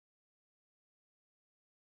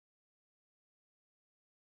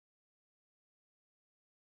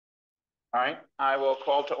All right, I will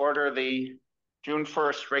call to order the June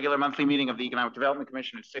 1st regular monthly meeting of the Economic Development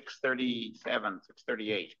Commission at 6:37,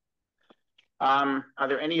 6:38. Are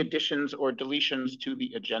there any additions or deletions to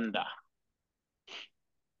the agenda?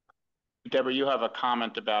 Deborah, you have a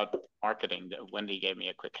comment about marketing that Wendy gave me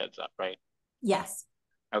a quick heads up, right? Yes.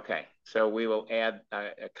 Okay, so we will add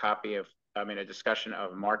a copy of, a discussion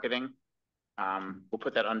of marketing. We'll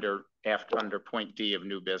put that under point D of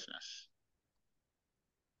new business.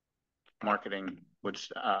 Marketing.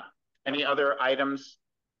 Any other items,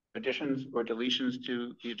 additions or deletions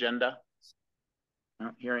to the agenda?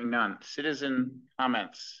 No, hearing none. Citizen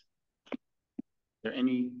comments. Are there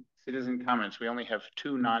any citizen comments? We only have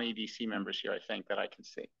 2 non-EDC members here, I think, that I can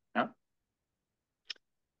see. No?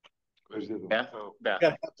 Beth? Oh. Beth.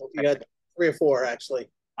 You got 3 or 4, actually.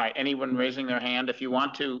 All right, anyone raising their hand? If you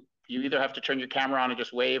want to, you either have to turn your camera on and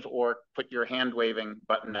just wave or put your hand waving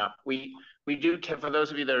button up. We do, for those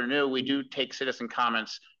of you that are new, we do take citizen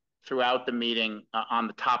comments throughout the meeting on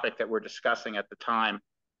the topic that we're discussing at the time,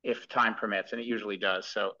 if time permits, and it usually does.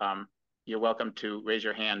 So you're welcome to raise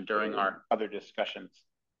your hand during our other discussions.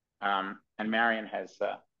 And Marion has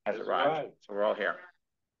arrived, so we're all here.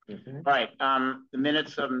 Mm-hmm. All right, the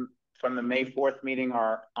minutes from the May 4th meeting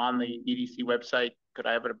are on the EDC website. Could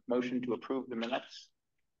I have a motion to approve the minutes?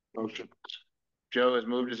 Motion. Joe has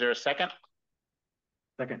moved. Is there a second?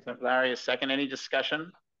 Second. Larry is second. Any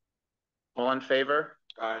discussion? All in favor?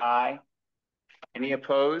 Aye. Aye. Any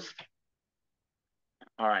opposed?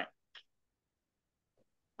 All right.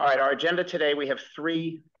 All right, our agenda today, we have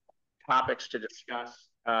 3 topics to discuss.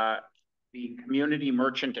 The community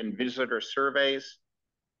merchant and visitor surveys,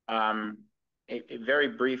 a very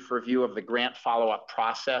brief review of the grant follow-up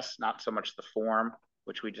process, not so much the form,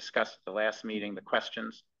 which we discussed at the last meeting, the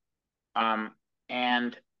questions,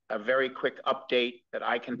 and a very quick update that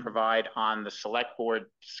I can provide on the select board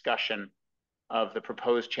discussion of the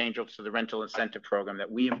proposed changes to the rental incentive program that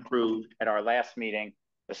we approved at our last meeting.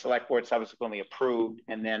 The select board subsequently approved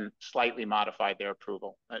and then slightly modified their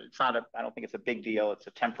approval. It's not I don't think it's a big deal. It's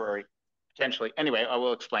a temporary, potentially. Anyway, I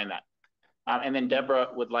will explain that. And then Deborah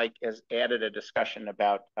has added a discussion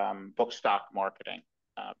about Woodstock marketing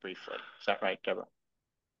briefly. Is that right, Deborah?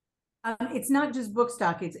 It's not just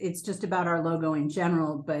Woodstock. It's just about our logo in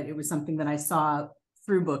general, but it was something that I saw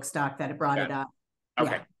through Woodstock that it brought it up.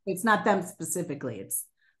 Okay. Yeah. It's not them specifically. It's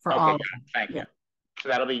for all. Thank you. So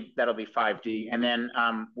that'll be 5D. And then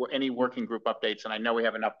any working group updates. And I know we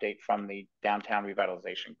have an update from the downtown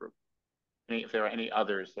revitalization group. If there are any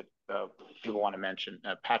others that people want to mention.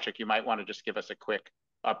 Patrick, you might want to just give us a quick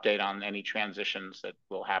update on any transitions that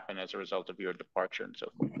will happen as a result of your departure and so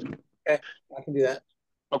forth. Okay, I can do that.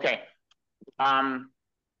 Okay.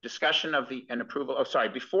 Discussion of an approval. Oh, sorry.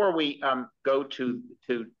 Before we go to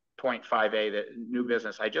point 5A, the new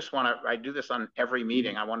business, I do this on every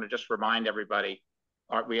meeting. I want to just remind everybody,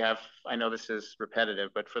 I know this is repetitive,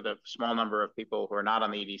 but for the small number of people who are not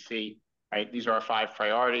on the EDC, right, these are our 5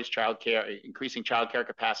 priorities: childcare, increasing childcare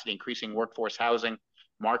capacity, increasing workforce housing,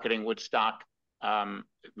 marketing Woodstock,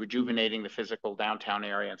 rejuvenating the physical downtown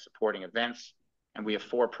area and supporting events. And we have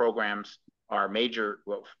 4 programs. Our major,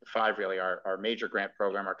 5 really, our major grant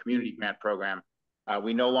program, our community grant program.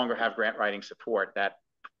 We no longer have grant writing support. That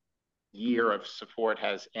year of support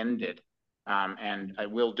has ended. And I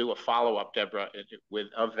will do a follow-up, Deborah,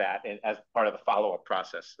 of that as part of the follow-up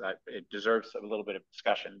process. It deserves a little bit of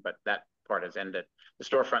discussion, but that part has ended. The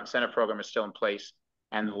storefront incentive program is still in place,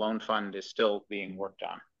 and the loan fund is still being worked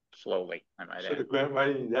on slowly. So the grant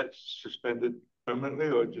writing, that's suspended permanently,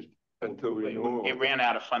 or just until renewal? It ran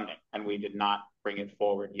out of funding, and we did not bring it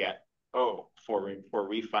forward yet. Oh, for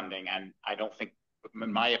refunding, and I don't think,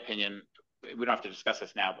 in my opinion, we don't have to discuss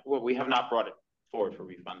this now, but we have not brought it forward for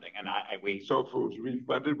refunding, and So if it was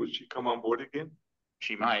refunded, would she come on board again?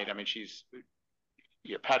 She might. I mean,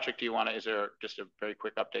 Patrick, do you want to? Is there just a very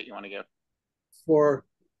quick update you want to give? Well,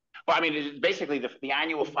 I mean, basically the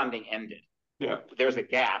annual funding ended. Yeah. There's a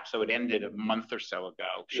gap, so it ended a month or so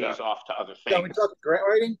ago. She's off to other things. Yeah, we talked grant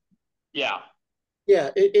writing. Yeah. Yeah,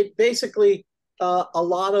 it basically a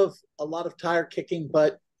lot of tire kicking,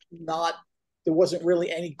 but there wasn't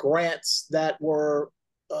really any grants that were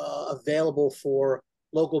available for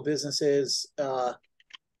local businesses.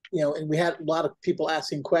 And we had a lot of people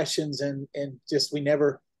asking questions, and just we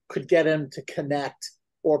never could get them to connect,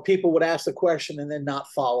 or people would ask the question and then not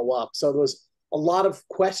follow up. So there was a lot of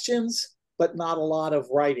questions, but not a lot of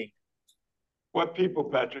writing. What people,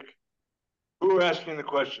 Patrick? Who are asking the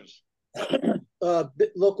questions?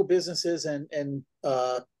 Local businesses and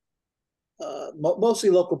mostly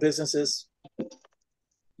local businesses,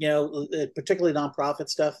 particularly nonprofit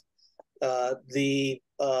stuff.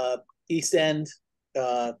 East End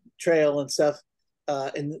Trail and stuff.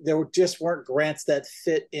 And there just weren't grants that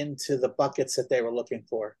fit into the buckets that they were looking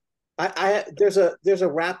for. There's a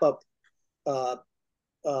wrap up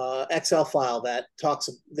Excel file that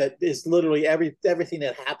is literally everything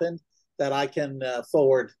that happened that I can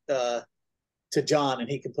forward to John, and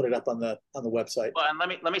he can put it up on the website. Well, and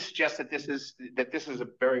let me suggest that this is a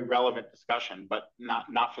very relevant discussion, but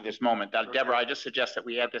not for this moment. Deborah, I just suggest that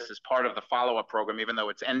we add this as part of the follow-up program, even though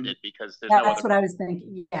it's ended, because there's no that's other. what I was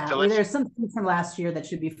thinking. Yeah, So there's something from last year that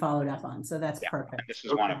should be followed up on, so that's perfect. And this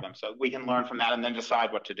is one of them, so we can learn from that and then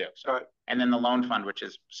decide what to do. So, and then the loan fund, which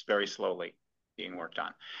is very slowly being worked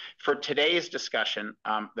on. For today's discussion,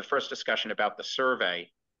 the first discussion about the survey,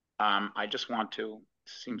 I just want to.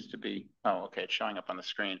 Seems to be, oh, okay, it's showing up on the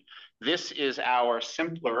screen. This is our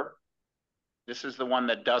simpler, this is the one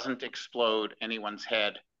that doesn't explode anyone's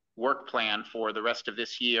head, work plan for the rest of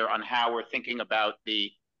this year on how we're thinking about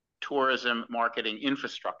the tourism marketing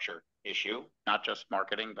infrastructure issue, not just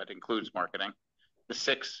marketing, but includes marketing. The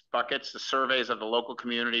 6 buckets, the surveys of the local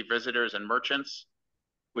community, visitors and merchants,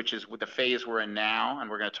 which is the phase we're in now, and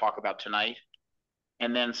we're going to talk about tonight.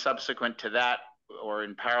 And then subsequent to that, or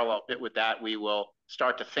in parallel bit with that, we will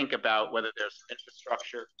start to think about whether there's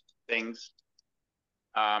infrastructure things,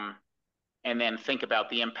 and then think about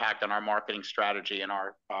the impact on our marketing strategy and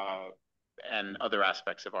our and other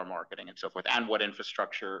aspects of our marketing and so forth, and what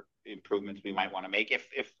infrastructure improvements we might want to make, if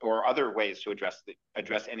or other ways to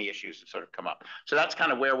address any issues that sort of come up. So that's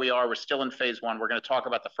kind of where we are. We're still in phase 1. We're going to talk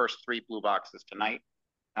about the first 3 blue boxes tonight,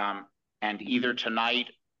 and either tonight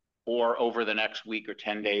or over the next week or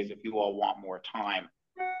 10 days, if you all want more time,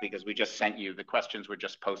 because we just sent you, the questions were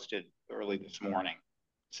just posted early this morning.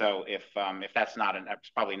 So if that's it's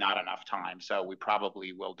probably not enough time. So we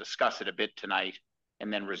probably will discuss it a bit tonight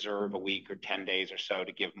and then reserve a week or 10 days or so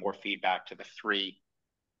to give more feedback to the 3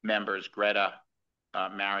 members, Greta,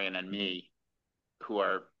 Marion, and me, who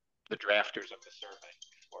are the drafters of the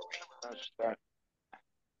survey.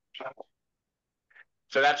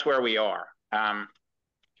 So that's where we are.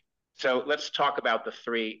 So let's talk about the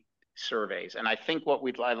 3 surveys. And I think what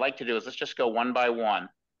I'd like to do is let's just go one by one.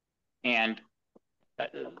 And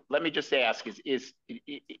let me just ask, is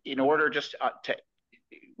in order just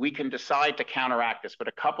we can decide to counteract this, but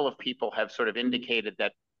a couple of people have sort of indicated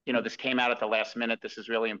that, this came out at the last minute. This is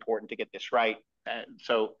really important to get this right.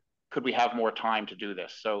 So could we have more time to do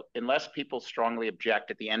this? So unless people strongly object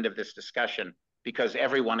at the end of this discussion, because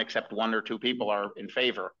everyone except 1 or 2 people are in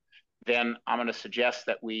favor, then I'm going to suggest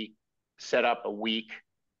that we set up a week.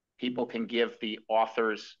 People can give the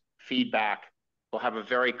authors feedback. We'll have a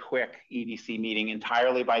very quick EDC meeting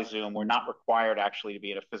entirely by Zoom. We're not required actually to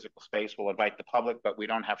be in a physical space. We'll invite the public, but we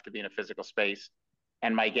don't have to be in a physical space.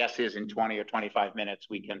 And my guess is in 20 or 25 minutes,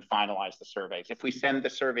 we can finalize the surveys. If we send the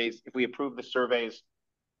surveys, if we approve the surveys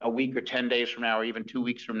a week or 10 days from now, or even 2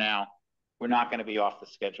 weeks from now, we're not going to be off the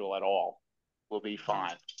schedule at all. We'll be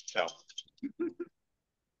fine. So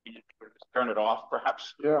turn it off,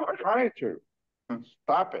 perhaps? Yeah, I'm trying to.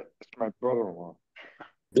 Stop it. It's my brother-in-law.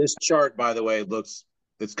 This chart, by the way,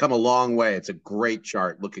 it's come a long way. It's a great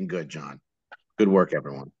chart. Looking good, John. Good work,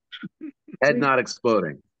 everyone. Head not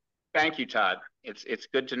exploding. Thank you, Todd. It's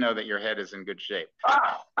good to know that your head is in good shape.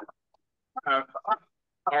 All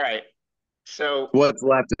right. So what's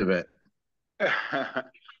left of it?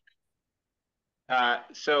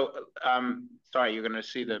 Sorry, you're going to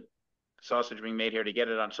see the sausage being made here to get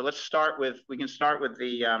it on. So let's start with, we can start with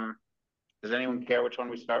the, does anyone care which one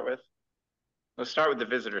we start with? Let's start with the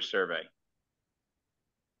visitor survey.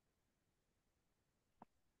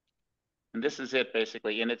 And this is it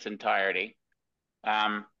basically in its entirety.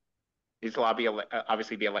 These will all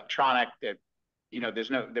obviously be electronic. There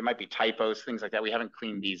might be typos, things like that. We haven't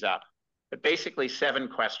cleaned these up. But basically 7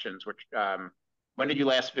 questions, which, when did you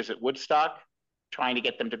last visit Woodstock? Trying to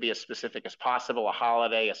get them to be as specific as possible, a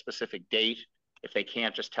holiday, a specific date. If they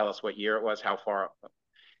can't, just tell us what year it was, how far.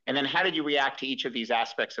 And then how did you react to each of these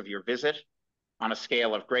aspects of your visit on a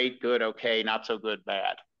scale of great, good, okay, not so good,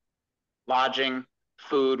 bad? Lodging,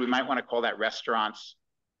 food, we might want to call that restaurants,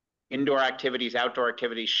 indoor activities, outdoor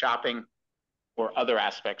activities, shopping, or other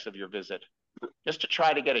aspects of your visit, just to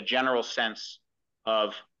try to get a general sense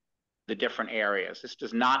of the different areas. This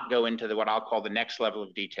does not go into what I'll call the next level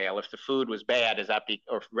of detail. If the food was bad,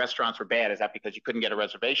 or if restaurants were bad, is that because you couldn't get a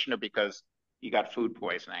reservation or because you got food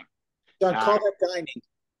poisoning? John, call that dining.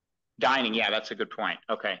 Dining, yeah, that's a good point.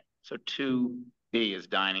 Okay, so 2B is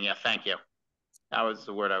dining. Yeah, thank you. That was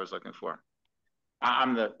the word I was looking for.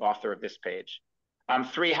 I'm the author of this page.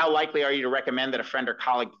 3, how likely are you to recommend that a friend or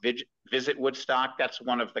colleague visit Woodstock? That's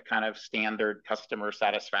one of the kind of standard customer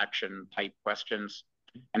satisfaction type questions.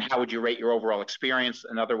 And how would you rate your overall experience?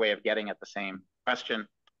 Another way of getting at the same question.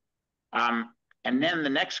 And then the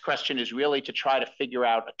next question is really to try to figure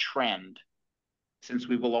out a trend. Since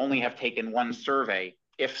we will only have taken one survey,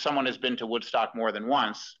 if someone has been to Woodstock more than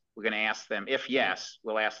once, we're going to ask them, if yes,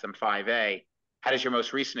 we'll ask them 5A, how does your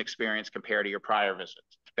most recent experience compare to your prior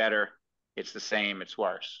visits? It's better, it's the same, it's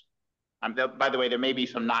worse. By the way, there may be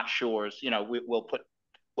some not sures. You know,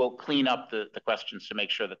 we'll clean up the questions to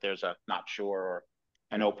make sure that there's a not sure or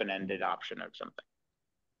an open-ended option or something.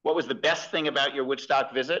 What was the best thing about your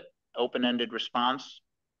Woodstock visit? Open-ended response.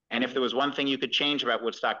 And if there was one thing you could change about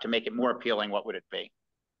Woodstock to make it more appealing, what would it be?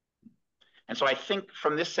 And so I think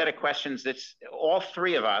from this set of questions, it's all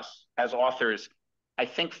three of us as authors, I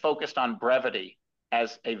think, focused on brevity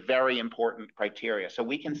as a very important criteria. So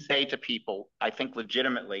we can say to people, I think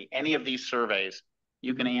legitimately, any of these surveys,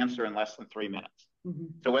 you can answer in less than 3 minutes. Mm-hmm.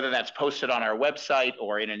 So whether that's posted on our website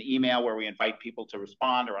or in an email where we invite people to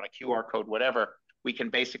respond or on a QR code, whatever, we can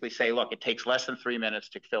basically say, look, it takes less than 3 minutes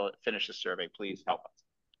to finish the survey. Please help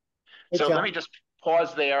us. So let me just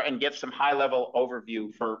pause there and get some high-level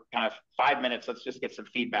overview for kind of 5 minutes. Let's just get some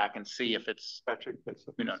feedback and see if it's, Patrick,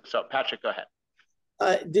 you know. So Patrick, go ahead.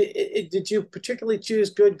 Did you particularly choose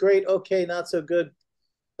good, great, okay, not so good,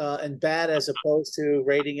 and bad as opposed to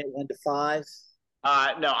rating it 1 to 5?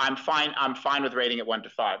 No, I'm fine. I'm fine with rating it 1 to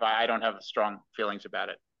 5. I don't have strong feelings about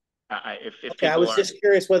it. If okay, I was just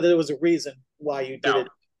curious whether there was a reason why you did it.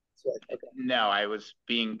 Okay. No, I was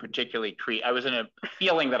being particularly I was in a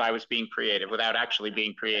feeling that I was being creative without actually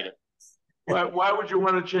being creative. Why would you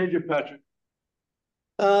want to change it, Patrick?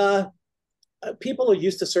 People are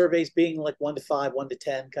used to surveys being like 1 to 5, 1 to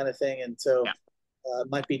 10 kind of thing, and so it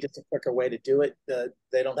might be just a quicker way to do it.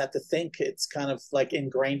 They don't have to think; it's kind of like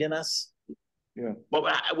ingrained in us. Yeah. Well,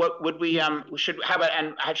 what would we should have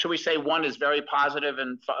and should we say 1 is very positive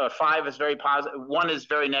and 5 is very positive? 1 is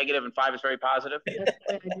very negative and 5 is very positive. That's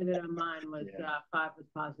the way I did it on mine. Was 5 was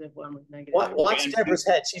positive, 1 was negative. Watch Deborah's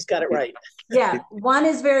head; she's got it right. Yeah, 1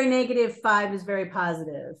 is very negative, 5 is very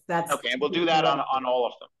positive. That's okay, and we'll do that on all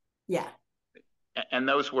of them. Yeah. And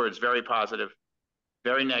those words, very positive,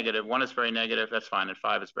 very negative. 1 is very negative. That's fine, and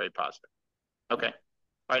 5 is very positive. Okay.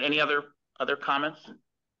 All right. Any other comments?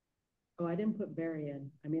 Oh, I didn't put very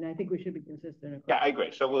in. I mean, I think we should be consistent. Yeah, I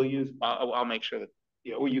agree. So we'll use. I'll make sure that.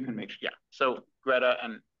 Yeah, or you can make sure. Yeah. So Greta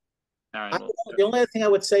and Aaron. The only other thing I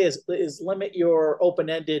would say is limit your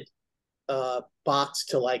open-ended box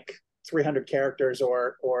to like 300 characters,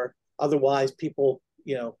 or otherwise people,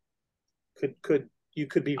 you know, you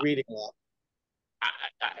could be reading a lot.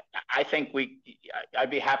 I think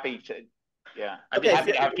I'd be happy to. Yeah, I'd be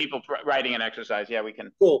happy to have people writing an exercise. Yeah, we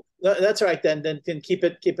can. Cool. That's all right then. Then keep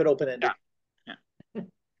it open ended. Yeah.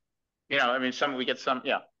 You know, I mean, we get some.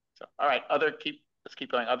 Yeah. So, all right. Let's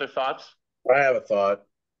keep going. Other thoughts? I have a thought.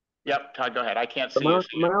 Yep. Todd, go ahead. I can't see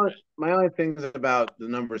my only thing is about the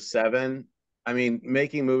number 7. I mean,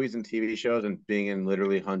 making movies and TV shows and being in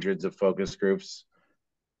literally hundreds of focus groups.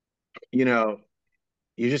 You know,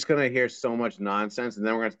 you're just going to hear so much nonsense, and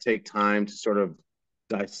then we're going to take time to sort of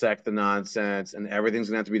dissect the nonsense, and everything's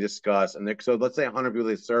going to have to be discussed. And so let's say 100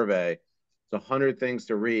 people survey, it's 100 things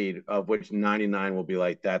to read, of which 99 will be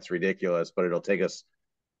like, that's ridiculous, but it'll take us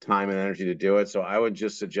time and energy to do it. So I would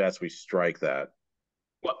just suggest we strike that.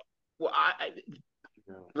 Well,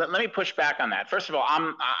 let me push back on that. First of all,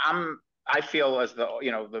 I feel as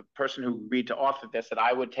the person who agreed to author this, that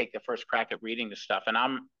I would take the first crack at reading this stuff, and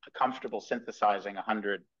I'm comfortable synthesizing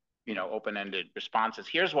 100, open-ended responses.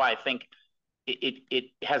 Here's why I think it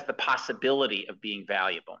has the possibility of being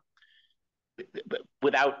valuable,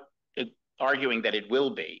 without arguing that it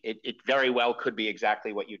will be. It very well could be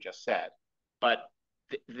exactly what you just said. But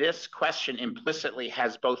this question implicitly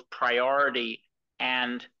has both priority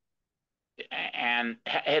and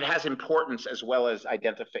it has importance as well as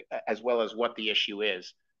what the issue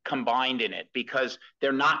is combined in it, because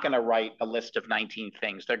they're not going to write a list of 19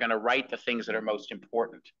 things. They're going to write the things that are most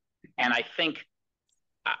important. And I think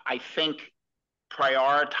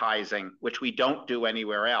prioritizing, which we don't do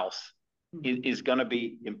anywhere else, is going to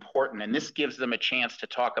be important. And this gives them a chance to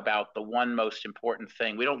talk about the one most important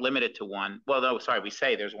thing. We don't limit it to one. Well, no, sorry, we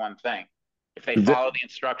say there's one thing. If they follow the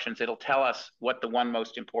instructions, it'll tell us what the one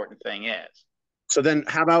most important thing is. So then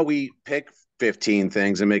how about we pick 15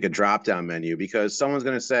 things and make a drop-down menu? Because someone's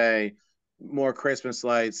going to say more Christmas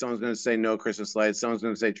lights. Someone's going to say no Christmas lights. Someone's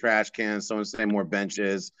going to say trash cans. Someone's going to say more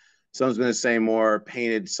benches. Someone's going to say more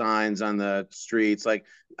painted signs on the streets. Like,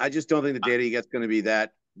 I just don't think the data you get's going to be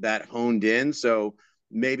that honed in. So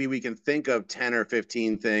maybe we can think of 10 or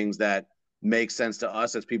 15 things that make sense to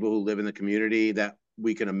us as people who live in the community that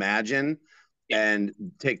we can imagine. and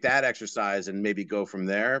take that exercise and maybe go from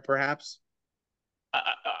there, perhaps.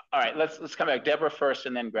 All right, let's come back. Deborah first,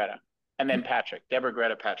 and then Greta, and then Patrick. Deborah,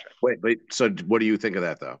 Greta, Patrick. Wait, so what do you think of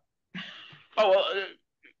that, though? Oh,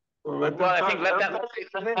 well, I think let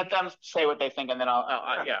them say what they think, and then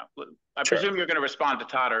yeah. I presume you're going to respond to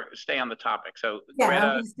Todd or stay on the topic. So yeah, Greta,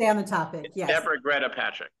 I'm going to stay on the topic. Yes. Deborah, Greta,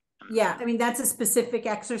 Patrick. Yeah, I mean, that's a specific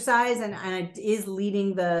exercise, and it is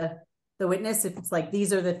leading the witness. If it's like,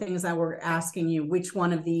 these are the things that we're asking you, which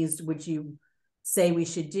one of these would you say we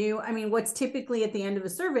should do? I mean, what's typically at the end of a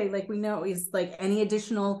survey, like we know, is like any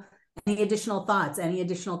additional thoughts, any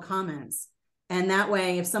additional comments. And that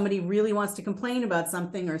way, if somebody really wants to complain about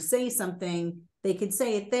something or say something, they could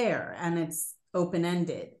say it there, and it's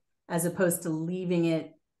open-ended, as opposed to leaving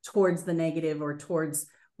it towards the negative or towards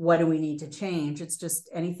what do we need to change. It's just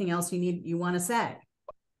anything else you want to say.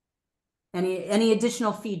 Any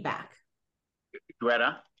additional feedback?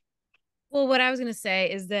 Greta? Well, what I was going to say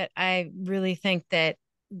is that I really think that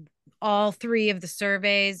all three of the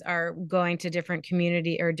surveys are going to different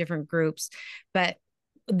community or different groups, but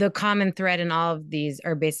the common thread in all of these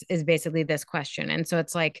is basically this question. And so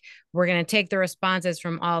it's like, we're going to take the responses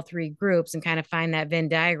from all three groups and kind of find that Venn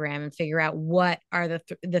diagram and figure out what are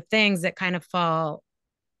the things that kind of fall,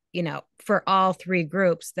 you know, for all three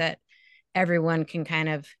groups that everyone can kind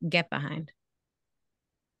of get behind.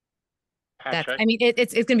 That's, I mean,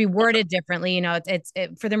 it's going to be worded differently. You know, it's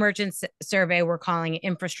for the merchants survey, we're calling it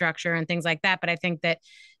infrastructure and things like that. But I think that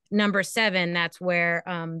number 7, that's where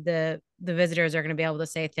the visitors are going to be able to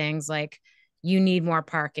say things like, you need more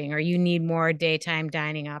parking, or you need more daytime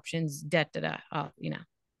dining options, you know,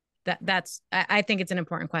 I think it's an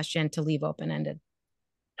important question to leave open-ended.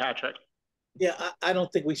 Patrick? Yeah, I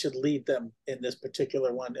don't think we should leave them in this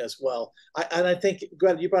particular one as well. And I think,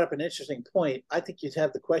 Greta, you brought up an interesting point. I think you'd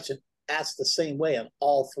have the question asked the same way on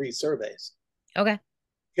all 3 surveys. Okay.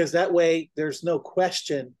 Because that way there's no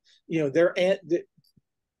question, you know,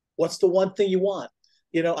 what's the one thing you want?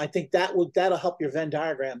 You know, I think that'll help your Venn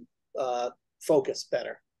diagram focus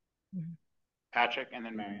better. Patrick, and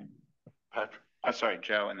then Marion. Patrick. Oh, sorry,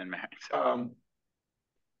 Joe, and then Marion.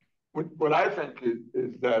 What I think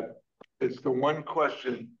is that it's the one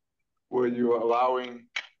question where you're allowing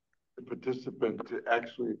the participant to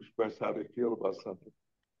actually express how they feel about something,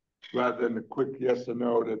 rather than a quick yes or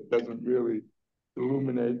no that doesn't really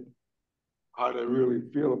illuminate how they really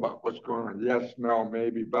feel about what's going on. Yes, no,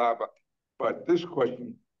 maybe, blah, blah. But this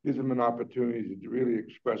question gives them an opportunity to really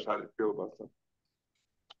express how they feel about something.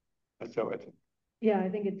 That's how I think. Yeah, I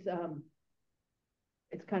think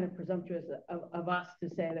it's kind of presumptuous of us to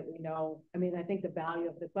say that we know. I mean, I think the value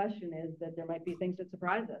of the question is that there might be things that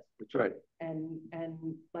surprise us. That's right. And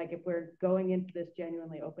like, if we're going into this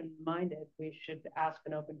genuinely open-minded, we should ask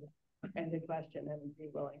an open-ended question and be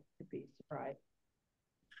willing to be surprised.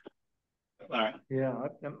 All right. Yeah,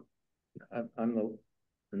 I'm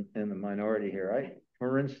in the minority here.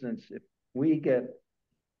 For instance, if we get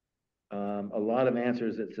a lot of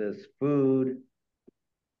answers that says food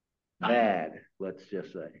bad, let's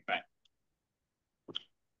just say, right,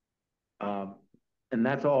 and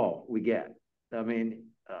that's all we get. I mean,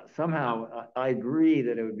 somehow I agree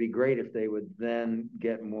that it would be great if they would then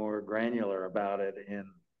get more granular about it in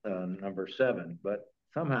number 7, but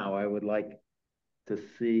somehow I would like to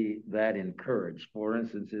see that encouraged. For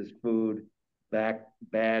instance, is food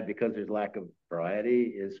bad because there's lack of variety?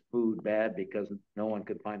 Is food bad because no one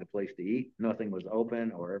could find a place to eat, nothing was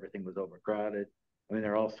open, or everything was overcrowded? I mean,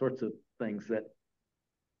 there are all sorts of things that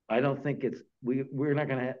I don't think we're not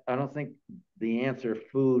going to, I don't think the answer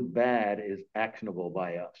food bad is actionable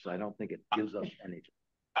by us. I don't think it gives us anything.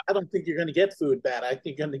 I don't think you're going to get food bad. I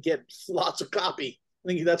think you're going to get lots of copy. I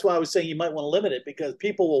think that's why I was saying you might want to limit it, because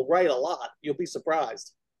people will write a lot. You'll be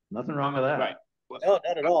surprised. Nothing wrong with that. Right. No,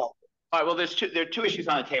 not at all. All right. Well, there are 2 issues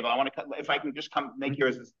on the table. I want to, if I can just make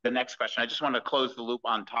yours the next question. I just want to close the loop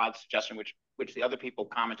on Todd's suggestion, which the other people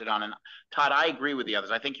commented on. And Todd, I agree with the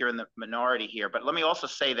others. I think you're in the minority here. But let me also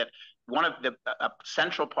say that one of a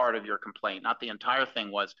central part of your complaint, not the entire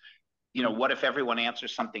thing, was, you know, what if everyone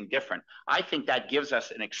answers something different? I think that gives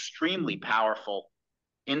us an extremely powerful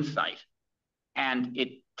insight, and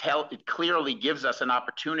it clearly gives us an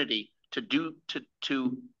opportunity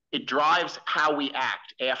it drives how we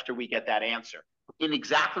act after we get that answer, in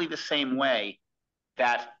exactly the same way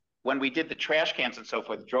that when we did the trash cans and so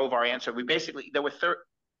forth, drove our answer. We basically,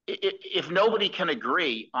 if nobody can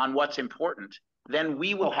agree on what's important, then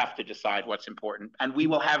we will have to decide what's important, and we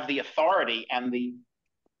will have the authority and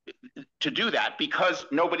to do that because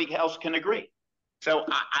nobody else can agree. So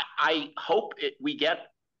I hope we get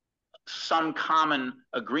some common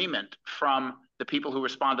agreement from the people who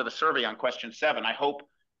respond to the survey on question 7. I hope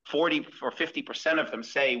 40 or 50% of them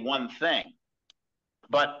say one thing.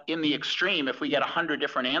 But in the extreme, if we get 100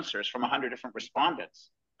 different answers from 100 different respondents,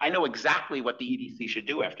 I know exactly what the EDC should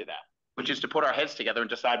do after that, which is to put our heads together and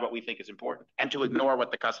decide what we think is important, and to ignore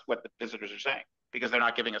what the visitors are saying, because they're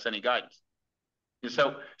not giving us any guidance.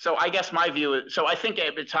 So I guess my view is, so I think,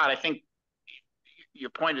 Todd, I think your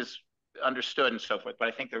point is understood and so forth, but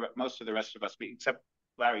I think most of the rest of us, except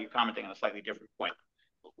Larry, you're commenting on a slightly different point.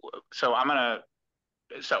 So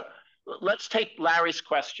let's take Larry's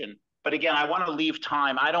question. But again, I want to leave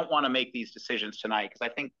time. I don't want to make these decisions tonight, because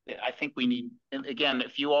I think we need, and again,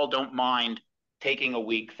 if you all don't mind taking a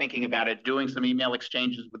week, thinking about it, doing some email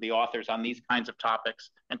exchanges with the authors on these kinds of topics.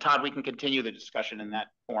 And Todd, we can continue the discussion in that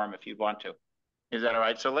forum if you want to. Is that all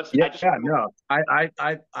right? So let's.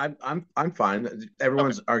 I'm fine.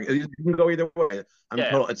 Everyone's okay. You can go either way.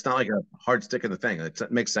 It's not like a hard stick in the thing.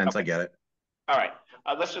 It makes sense. Okay. I get it. All right.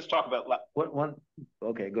 Let's just talk about what one.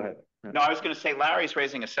 Okay, go ahead. No, I was going to say Larry's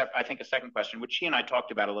raising a second question, which he and I talked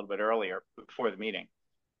about a little bit earlier before the meeting,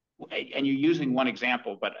 and you're using one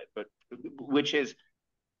example, but which is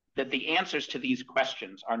that the answers to these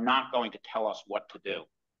questions are not going to tell us what to do.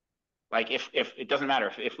 Like if it doesn't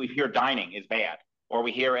matter if we hear dining is bad, or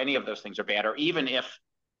we hear any of those things are bad, or even if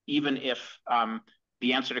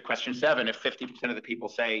the answer to question 7, if 50% of the people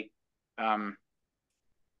say the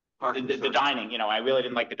dining, I really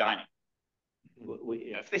didn't like the dining.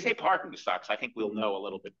 If they say parking sucks, I think we'll know a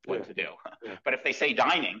little bit what to do. Yeah. But if they say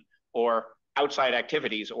dining or outside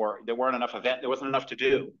activities, or there wasn't enough to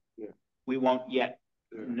do, we won't yet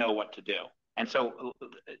know what to do. And so,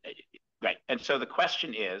 right. And so the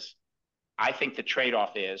question is, I think the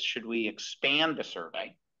trade-off is, should we expand the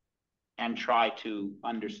survey and try to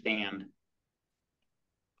understand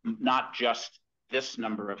not just this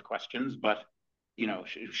number of questions, but,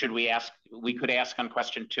 should we could ask on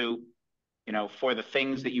question 2, for the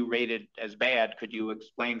things that you rated as bad, could you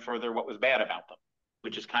explain further what was bad about them?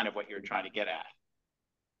 Which is kind of what you're trying to get at.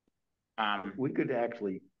 We could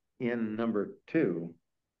actually, in number 2,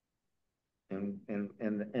 and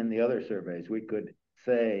the other surveys, we could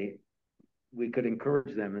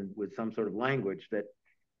encourage them with some sort of language that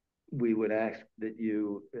we would ask that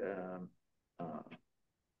you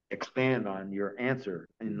expand on your answer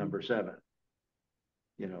in number 7.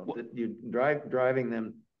 That you driving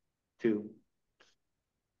them to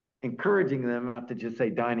encouraging them not to just say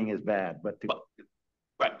dining is bad, but to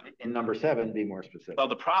in number 7 be more specific. Well,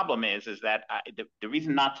 the problem is that the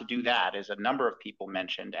reason not to do that is a number of people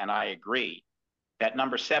mentioned, and I agree, that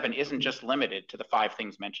number 7 isn't just limited to the 5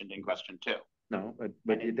 things mentioned in question 2. No,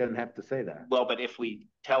 but it doesn't have to say that. Well, but if we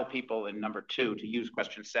tell people in number 2 to use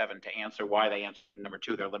question 7 to answer why they answered number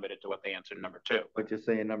 2, they're limited to what they answered in number 2. But just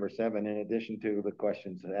say in number 7, in addition to the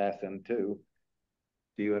questions asked in 2,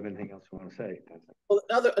 do you have anything else you want to say? Well,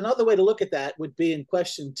 another way to look at that would be in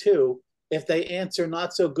question 2, if they answer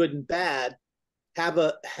not so good and bad, have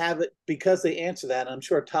it because they answer that, and I'm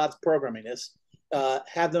sure Todd's programming this,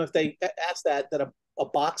 have them, if they ask that a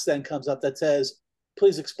box then comes up that says,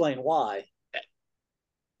 please explain why.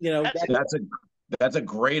 That's a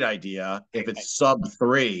great idea. If it's sub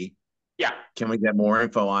 3, can we get more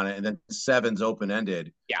info on it? And then 7's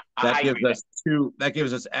open-ended. Yeah, that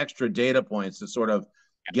gives us extra data points to sort of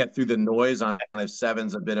get through the noise on if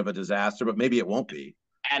 7's a bit of a disaster, but maybe it won't be.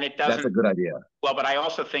 And it doesn't. That's a good idea. Well, but I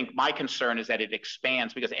also think my concern is that it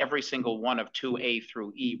expands, because every single one of 2A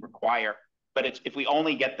through E require. But if we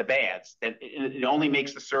only get the bads, then it only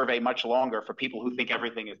makes the survey much longer for people who think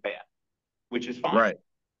everything is bad, which is fine. Right.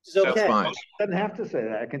 So okay. Fine. It doesn't have to say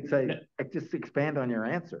that. I can say, just expand on your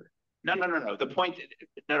answer. No. The point,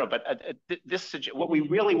 but what we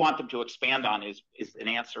really want them to expand on is an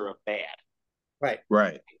answer of bad.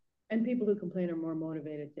 Right. And people who complain are more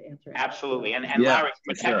motivated to answer. Absolutely. And Larry,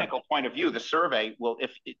 from a technical point of view, the survey will,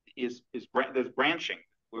 if it is there's branching,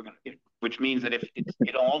 which means that if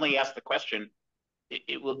it'll only ask the question,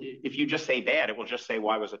 it will, if you just say bad, it will just say,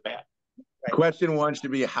 why was it bad? Right. Question 1 should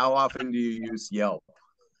be, how often do you use Yelp?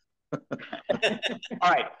 All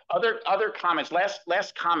right. Other comments.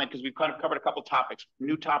 Last comment, because we've kind of covered a couple topics.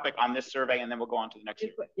 New topic on this survey, and then we'll go on to the next.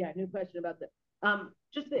 New question about that.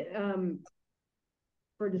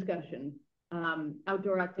 For discussion,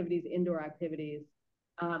 outdoor activities, indoor activities.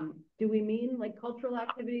 Do we mean like cultural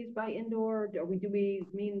activities by indoor? Do we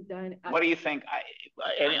mean dining? What do you think?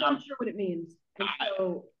 I'm not sure what it means, and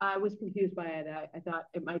so I was confused by it. I thought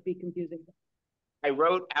it might be confusing. I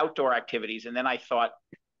wrote outdoor activities, and then I thought.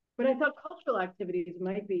 But I thought cultural activities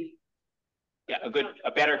might be. Yeah,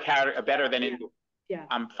 a better than indoor. Yeah.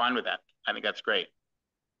 I'm fine with that. I think that's great.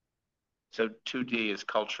 So 2D is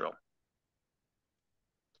cultural.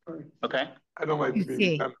 Okay. I don't like to be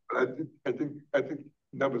See. redundant, but I think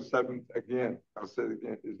number 7 again. I'll say it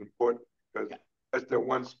again is important because that's the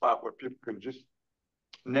one spot where people can just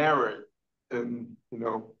narrate and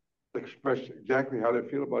express exactly how they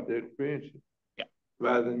feel about their experience. Yeah.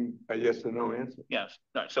 Rather than a yes or no answer. Yes.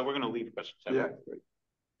 No, so we're going to leave question 7. Yeah.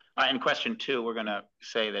 Great. In question 2, we're going to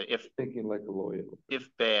say that if Thinking like a lawyer. If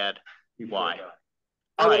bad, why?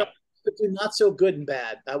 I All would right. do not so good and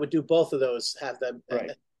bad. I would do both of those. Have them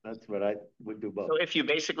Right. That's what I would do both. So if you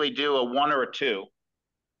basically do a 1 or a 2,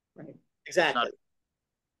 Right. exactly.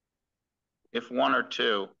 if 1 or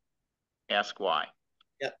 2, ask why.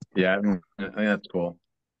 Yeah, I think that's cool.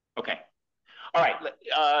 Okay. All right.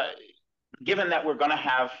 Given that we're going to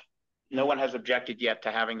have, no one has objected yet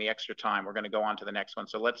to having the extra time, we're going to go on to the next one.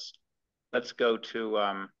 So let's go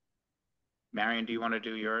to Marion. Do you want to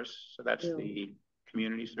do yours? So that's the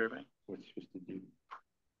community survey. What's supposed to do?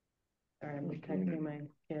 Sorry, I'm just texting my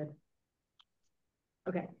kid.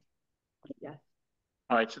 Okay. Yes.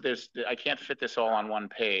 All right. So I can't fit this all on one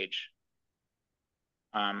page.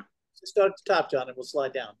 Start at the top, John, and we'll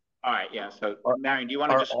slide down. All right. Yeah. So Marion, do you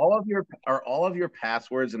want to just are all of your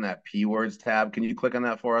passwords in that P words tab? Can you click on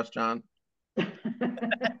that for us, John?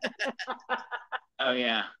 Oh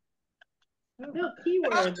yeah. No,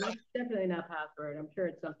 keyword. That's definitely not password. I'm sure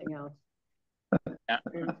it's something else. Yeah.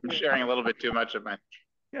 I'm sharing a little bit too much of my.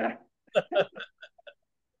 Yeah.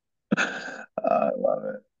 I love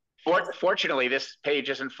it. Fortunately, this page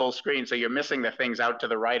isn't full screen, so you're missing the things out to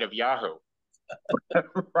the right of Yahoo.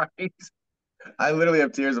 Right. I literally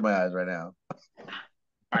have tears in my eyes right now. All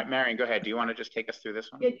right, Marion, go ahead. Do you want to just take us through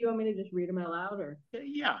this one? Yeah, do you want me to just read them out loud or?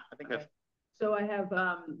 Yeah, I think that's. So I have,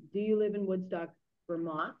 do you live in Woodstock,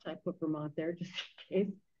 Vermont? I put Vermont there just in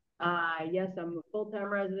case. Yes, I'm a full-time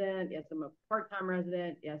resident. Yes, I'm a part-time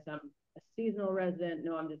resident. Yes, I'm a seasonal resident.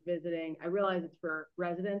 No, I'm just visiting. I realize it's for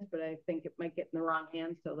residents, but I think it might get in the wrong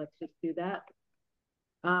hands. So let's just do that.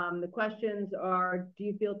 The questions are, do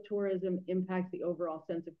you feel tourism impacts the overall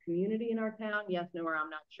sense of community in our town? Yes, no, or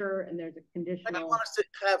I'm not sure. And there's a conditional. I want us to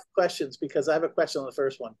have questions because I have a question on the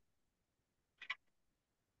first one.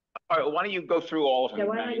 All right, why don't you go through all of them?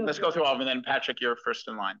 Yeah, Let's go through all of them, and then Patrick, you're first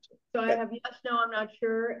in line. So I have yes, no, I'm not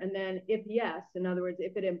sure. And then if yes, in other words,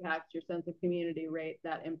 if it impacts your sense of community, rate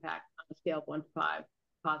that impact on a scale of 1 to 5,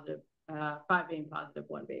 positive, 5 being positive,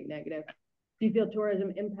 1 being negative. Do you feel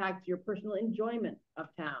tourism impacts your personal enjoyment of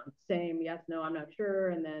town? Same, yes, no, I'm not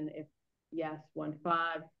sure. And then if yes, 1 to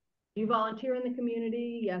 5. Do you volunteer in the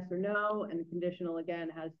community? Yes or no? And the conditional again,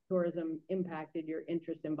 has tourism impacted your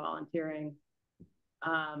interest in volunteering?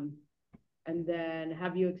 And then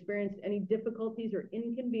have you experienced any difficulties or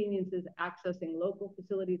inconveniences accessing local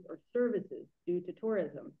facilities or services due to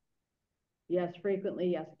tourism? Yes, frequently.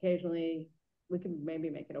 Yes, occasionally. We can maybe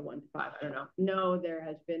make it a 1 to 5. I don't know. No, there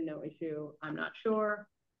has been no issue. I'm not sure.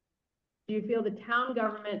 Do you feel the town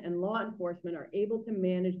government and law enforcement are able to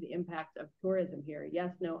manage the impacts of tourism here?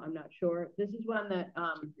 Yes, no, I'm not sure. This is one that,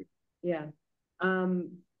 yeah.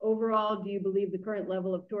 Overall, do you believe the current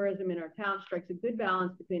level of tourism in our town strikes a good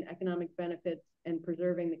balance between economic benefits and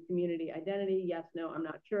preserving the community identity? Yes, no, I'm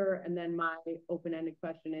not sure. And then my open-ended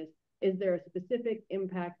question is there a specific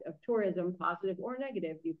impact of tourism, positive or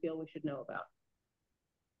negative, you feel we should know about?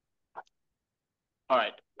 All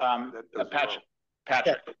right, Patrick.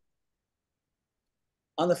 Okay.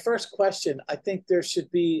 On the first question, I think there should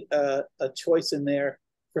be a choice in there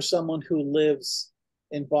for someone who lives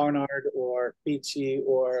in Barnard or Beachy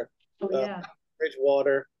or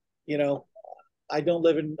Bridgewater. You know, I don't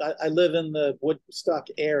live in, I live in the Woodstock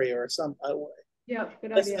area or some, yeah,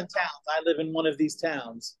 good idea. idea. Towns. I live in one of these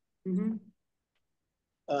towns. Mm-hmm.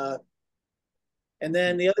 And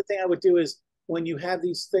then the other thing I would do is when you have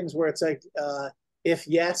these things where it's like, if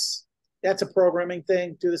yes, that's a programming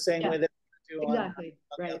thing, do the same way that we do exactly.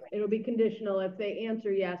 On right. It'll be conditional. If they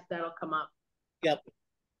answer yes, that'll come up. Yep.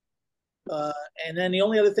 And then the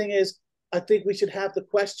only other thing is, I think we should have the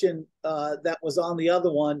question that was on the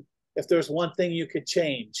other one, if there's one thing you could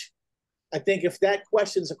change. I think if that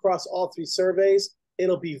question's across all 3 surveys,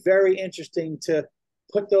 it'll be very interesting to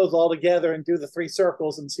put those all together and do the 3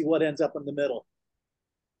 circles and see what ends up in the middle.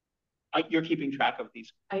 You're keeping track of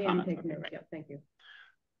these comments. I am taking notes. Yeah, thank you.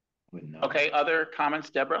 Okay, other comments,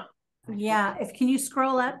 Deborah? Yeah, can you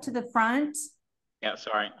scroll up to the front? Yeah,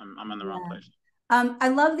 sorry, I'm in the wrong place. I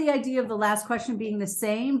love the idea of the last question being the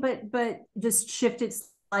same, but just shift it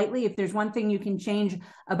slightly. If there's one thing you can change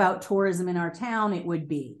about tourism in our town, it would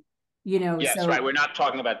be, you know. Yes, so, right. We're not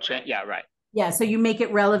talking about change. Yeah, right. Yeah, so you make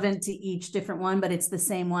it relevant to each different one, but it's the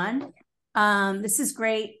same one. This is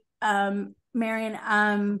great, Marion.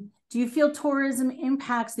 Do you feel tourism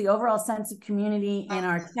impacts the overall sense of community in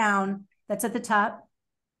our town? That's at the top.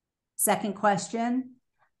 Second question.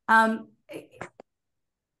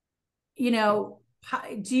 You know,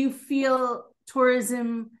 do you feel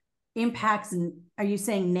tourism impacts, and are you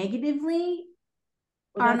saying negatively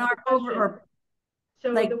on our over, or so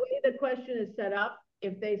like, the way the question is set up,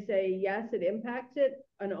 if they say yes, it impacts it,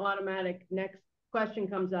 an automatic next question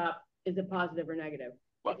comes up, is it positive or negative?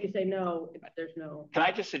 Well, if you say no, there's no. Can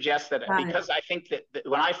I just suggest that, because I think that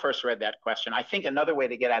when I first read that question, I think another way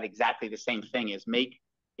to get at exactly the same thing is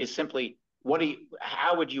simply,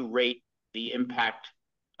 how would you rate the impact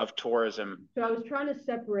of tourism? So I was trying to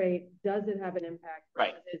separate, does it have an impact?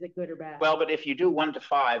 Right. Is it good or bad? Well, but if you do 1 to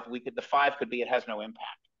 5, the 5 could be it has no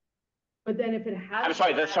impact. But then if it has,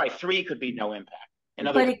 I'm sorry, 3 could be no impact.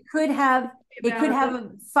 But it could have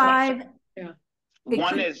a 5. Yeah.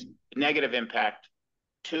 1 is negative impact.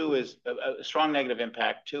 2 is a strong negative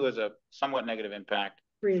impact. 2 is a somewhat negative impact.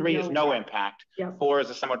 3 is no impact. Yeah. 4 is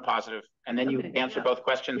a somewhat positive. And then you answer both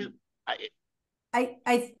questions. Yeah.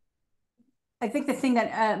 I think the thing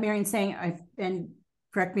that Marion's saying, and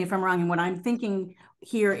correct me if I'm wrong, and what I'm thinking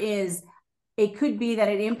here is, it could be that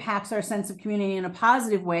it impacts our sense of community in a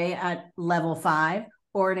positive way at level 5,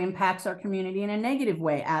 or it impacts our community in a negative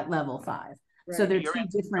way at level 5. Right. So they're two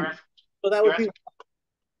different. So that would be.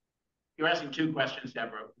 You're asking 2 questions,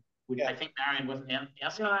 Deborah. I think Marion wasn't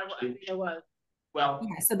asking. No, I was. Well,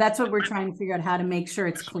 yeah, so that's what we're trying to figure out, how to make sure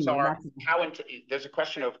it's clear. There's a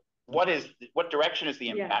question of what direction is the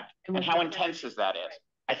impact, and how intense is that is.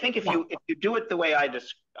 I think if you do it the way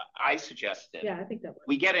I suggested, I think that works.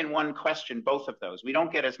 We get in one question both of those. We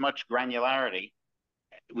don't get as much granularity.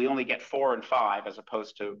 We only get 4 and 5 as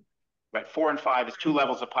opposed to, right? 4 and 5 is 2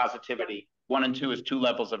 levels of positivity. 1 and 2 is 2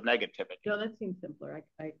 levels of negativity. No, that seems simpler.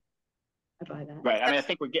 I buy that. Right. I mean, I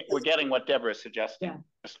think we're getting what Deborah is suggesting. Yeah.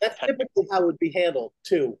 That's typically how it would be handled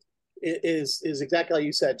too. Is exactly how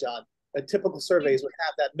you said, John. A typical surveys would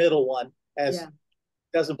have that middle one as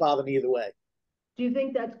doesn't bother me either way. Do you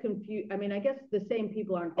think that's confused? I mean, I guess the same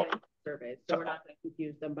people aren't getting surveys, so we're not going to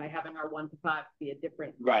confuse them by having our 1 to 5 be a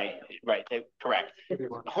different. Right. Correct.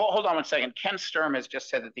 Hold on 1 second. Ken Sturm has just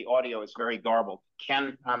said that the audio is very garbled.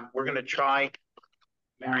 Ken, we're going to try.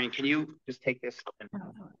 Marion, can you just take this?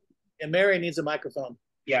 And Marion needs a microphone.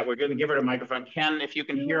 Yeah, we're going to give her a microphone. Ken, if you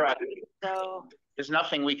can hear us, there's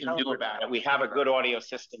nothing we can do about it. We have a good audio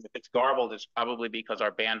system. If it's garbled, it's probably because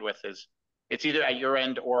our bandwidth it's either at your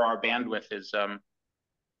end or our bandwidth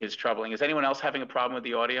is troubling. Is anyone else having a problem with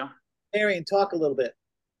the audio? Marion, talk a little bit.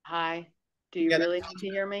 Hi. Do you really need to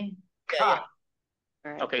hear me? Yeah.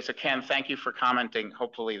 All right. Okay, so Ken, thank you for commenting.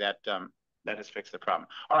 Hopefully that has fixed the problem.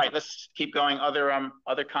 All right, let's keep going.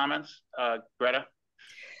 Other comments, Greta?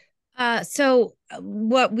 So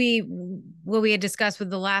what we had discussed with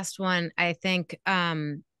the last one, I think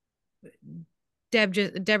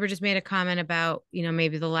Deborah just made a comment about,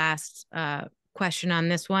 maybe the last question on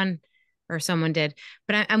this one, or someone did,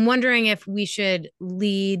 but I'm wondering if we should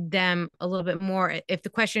lead them a little bit more, if the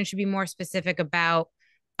question should be more specific about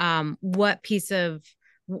what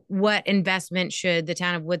investment should the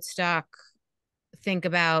town of Woodstock think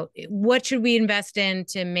about, what should we invest in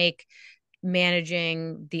to make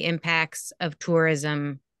managing the impacts of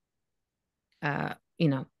tourism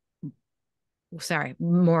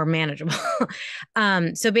more manageable.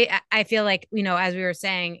 So I feel like, as we were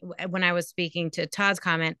saying, when I was speaking to Todd's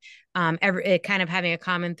comment, it kind of having a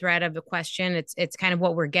common thread of the question, it's kind of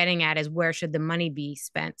what we're getting at is, where should the money be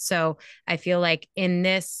spent? So I feel like in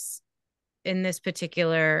this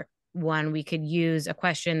particular one, we could use a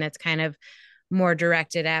question that's kind of more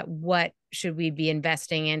directed at what should we be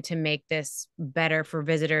investing in to make this better for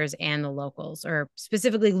visitors and the locals, or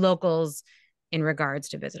specifically locals in regards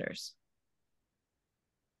to visitors.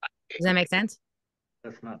 Does that make sense?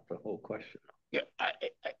 That's not the whole question. Yeah,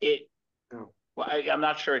 I'm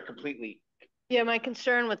not sure it completely. Yeah, my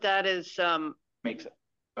concern with that is makes it.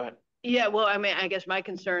 Go ahead. Yeah, well, I mean, I guess my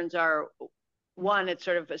concerns are, one, it's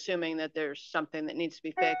sort of assuming that there's something that needs to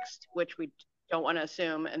be fixed, which we don't want to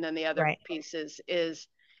assume, and then the other piece is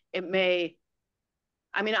it may.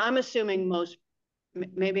 I mean, I'm assuming most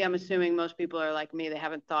people are like me. They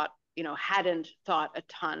hadn't thought a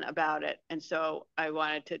ton about it, and so I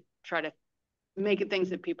wanted to try to make it things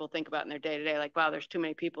that people think about in their day to day, like, wow, there's too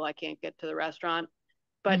many people, I can't get to the restaurant.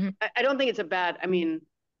 But I don't think it's a bad. I mean,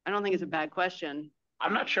 I don't think it's a bad question.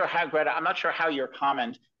 I'm not sure how, Greta. I'm not sure how your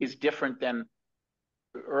comment is different than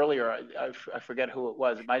earlier. I forget who it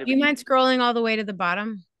was. It might have been. Do you mind scrolling all the way to the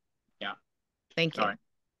bottom? Yeah. Thank you. Sorry.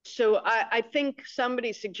 So I think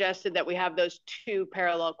somebody suggested that we have those two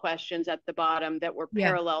parallel questions at the bottom that were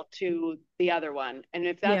parallel to the other one. And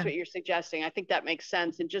if that's what you're suggesting, I think that makes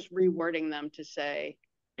sense, and just rewording them to say,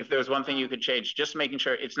 if there's one thing you could change, just making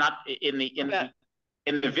sure it's not in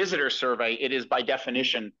the visitor survey, it is by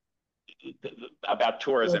definition about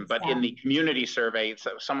tourism, but in the community survey,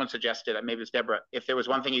 so someone suggested, maybe it's Deborah, if there was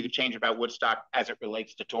one thing you could change about Woodstock as it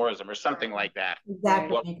relates to tourism or something like that.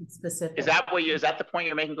 Exactly. Well, make it specific. Is that the point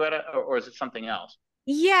you're making, Greta, or is it something else?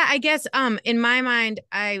 Yeah, I guess in my mind,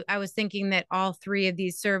 I was thinking that all three of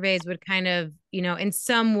these surveys would kind of, in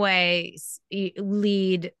some ways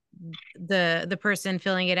lead the person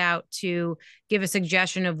filling it out to give a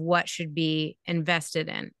suggestion of what should be invested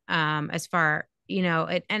in, as far,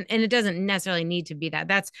 and it doesn't necessarily need to be that.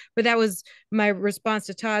 But that was my response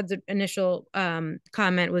to Todd's initial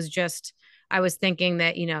comment, was just, I was thinking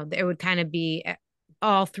that, it would kind of be,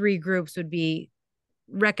 all three groups would be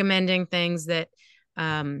recommending things that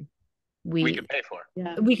we could pay for.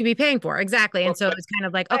 Yeah, we could be paying for, exactly. And so it's kind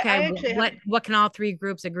of like, okay, what can all three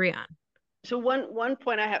groups agree on? So one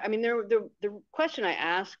point I have, I mean, the question I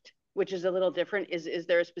asked, which is a little different, is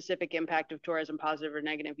there a specific impact of tourism, positive or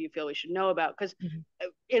negative, you feel we should know about? Because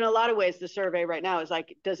in a lot of ways, the survey right now is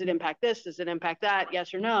like, does it impact this? Does it impact that?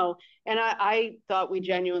 Yes or no? And I thought we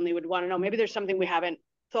genuinely would want to know. Maybe there's something we haven't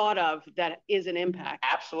thought of that is an impact.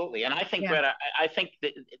 Absolutely. And I think, Greta, I think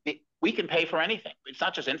that we can pay for anything. It's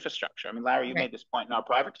not just infrastructure. I mean, Larry, you made this point in our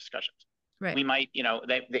private discussions. Right. We might,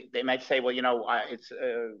 they might say, well,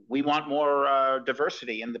 we want more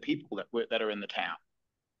diversity in the people that are in the town.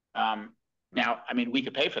 Now, I mean, we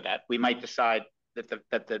could pay for that. We might decide that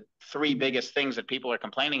the three biggest things that people are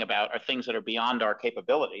complaining about are things that are beyond our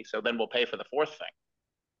capability. So then we'll pay for the fourth thing.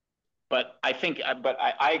 But I think,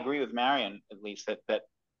 I agree with Marion, at least, that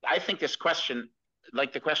I think this question,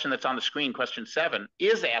 like the question that's on the screen, question 7,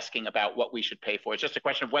 is asking about what we should pay for. It's just a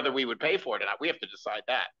question of whether we would pay for it or not. We have to decide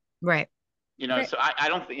that. Right. So I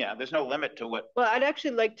don't think, there's no limit to what. Well, I'd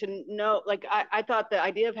actually like to know, like, I thought the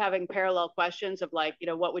idea of having parallel questions of like,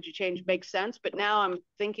 what would you change makes sense. But now I'm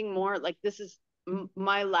thinking more like, this is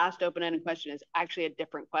my last open-ended question is actually a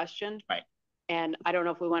different question. Right. And I don't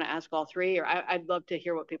know if we want to ask all three, or I'd love to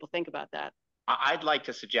hear what people think about that. I'd like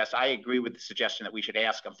to suggest, I agree with the suggestion that we should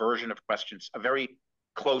ask a version of questions, a very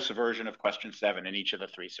close version of question 7 in each of the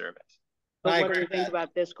 3 surveys. But what do you think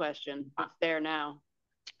about this question? It's there now.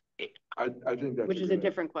 I think that's, which is a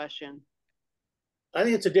different question. I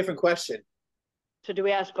think it's a different question. So do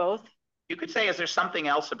we ask both? You could say, is there something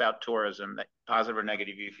else about tourism, that positive or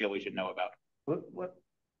negative, you feel we should know about? What?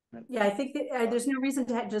 Yeah, I think that, there's no reason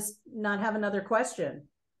to just not have another question.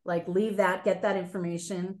 Like, leave that, get that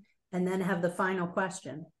information, and then have the final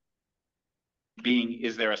question.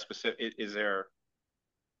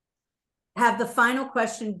 Have the final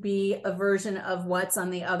question be a version of what's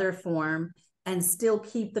on the other form, and still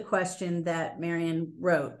keep the question that Marion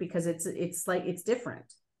wrote, because it's different.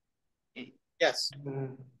 Yes.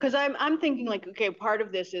 Because I'm thinking like, okay, part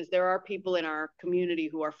of this is there are people in our community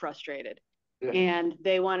who are frustrated, and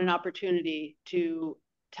they want an opportunity to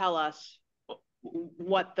tell us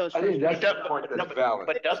what those. I think that's the point that's valid.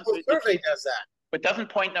 But the survey does that. But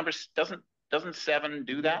doesn't 7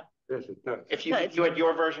 do that? Yes, it does. If you had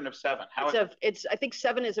your version of 7, how I think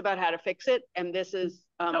 7 is about how to fix it, and this is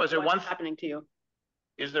is there what's happening to you.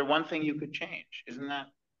 Is there one thing you could change? Isn't that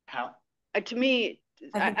how? To me,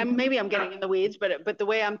 maybe I'm getting in the weeds, but the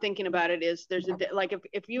way I'm thinking about it is there's like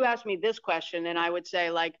if you ask me this question, and I would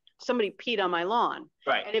say like somebody peed on my lawn,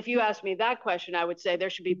 right? And if you ask me that question, I would say there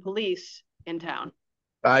should be police in town.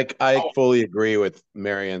 I fully agree with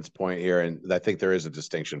Marion's point here, and I think there is a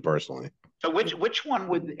distinction personally. So which one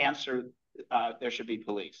would answer there should be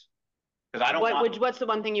police? Because I don't. What's the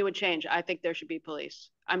one thing you would change? I think there should be police.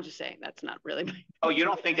 I'm just saying that's not really. Oh, you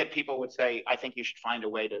don't think that people would say, I think you should find a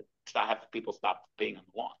way to have people stop being on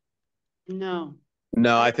the lawn?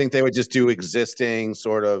 No, I think they would just do existing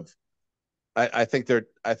sort of. I think they're.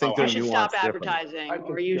 You should stop advertising,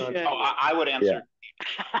 or you should. I would answer.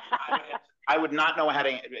 Yeah. I would not know how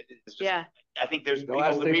to. I think there's people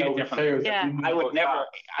that read it differently. Yeah. I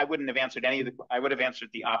wouldn't have answered any of the. I would have answered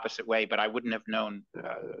the opposite way, but I wouldn't have known.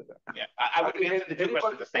 I would have answered the 2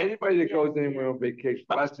 questions the same. Anybody that goes anywhere on vacation,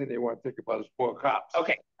 the last thing they want to think about is 4 cops.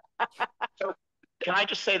 Okay. So can I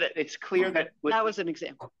just say that it's clear that that was an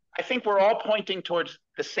example. I think we're all pointing towards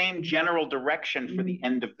the same general direction for the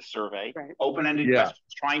end of the survey. Right. Open-ended questions,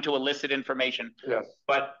 trying to elicit information. Yes.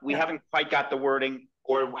 But we haven't quite got the wording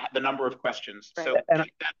or the number of questions. Right. So and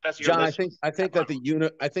that's your John, list. I think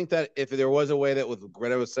that if there was a way that what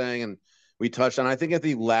Greta was saying and we touched on, I think at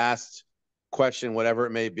the last question, whatever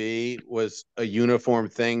it may be, was a uniform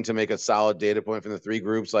thing to make a solid data point from the three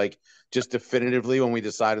groups, like just definitively when we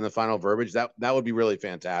decide in the final verbiage, that would be really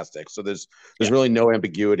fantastic. So there's really no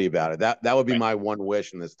ambiguity about it. That would be my one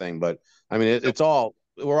wish in this thing. But I mean, it's all,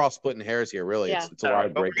 we're all splitting hairs here, really. Yeah. It's a lot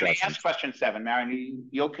of great questions. questions. Question 7, Marion,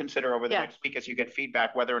 you'll consider over the next week as you get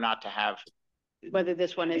feedback whether or not to have. Whether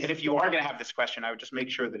this one is. And if you are going to have this question, I would just make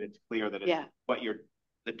sure that it's clear that it's what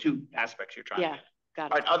the two aspects you're trying to get. Got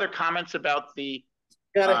it. All right, other comments about the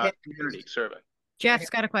community survey? Jeff's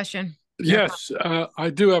got a question. Yes, I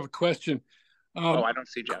do have a question. I don't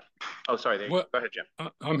see Jeff. Oh, sorry. Go ahead,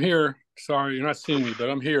 Jeff. I'm here. Sorry, you're not seeing me, but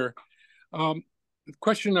I'm here.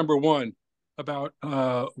 Question number 1 about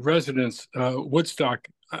residents, Woodstock.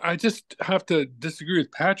 I just have to disagree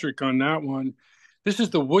with Patrick on that one. This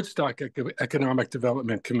is the Woodstock Economic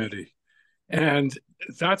Development Committee, and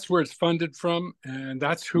that's where it's funded from, and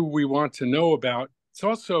that's who we want to know about. It's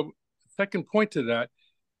also, second point to that,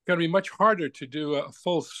 going to be much harder to do a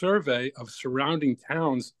full survey of surrounding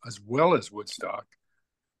towns as well as Woodstock.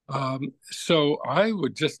 So I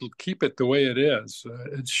would just keep it the way it is.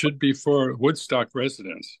 It should be for Woodstock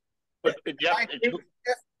residents. But Jeff,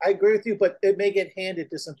 I agree with you, but it may get handed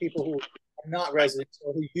to some people who are not residents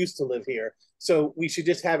or who used to live here. So we should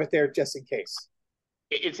just have it there just in case.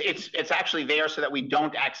 It's actually there so that we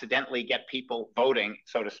don't accidentally get people voting,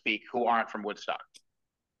 so to speak, who aren't from Woodstock.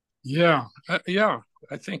 Yeah, I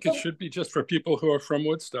think it should be just for people who are from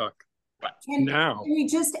Woodstock. Can we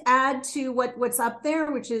just add to what's up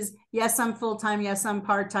there, which is, yes, I'm full-time, yes, I'm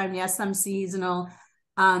part-time, yes, I'm seasonal,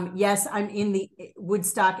 yes, I'm in the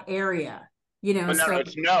Woodstock area, you know.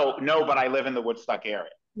 It's no, but I live in the Woodstock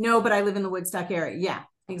area. No, but I live in the Woodstock area. Yeah,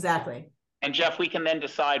 exactly. And Jeff, we can then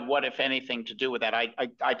decide what, if anything, to do with that.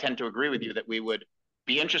 I tend to agree with you that we would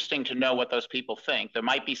be interesting to know what those people think. There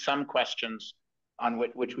might be some questions on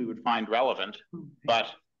which we would find relevant,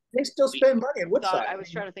 but they still spend money in Woodstock. I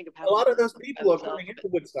was trying to think of how a lot of those people are coming into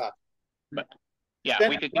Woodstock. But yeah,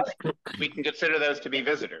 we can consider those to be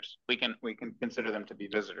visitors. We can consider them to be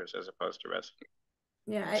visitors as opposed to residents.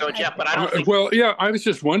 Yeah. So Jeff, but I don't think. Well, yeah, I was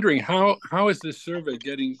just wondering how is this survey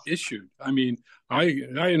getting issued? I mean, I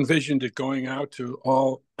envisioned it going out to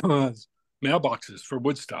all mailboxes for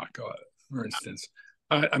Woodstock, for instance.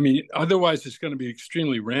 I mean, otherwise it's going to be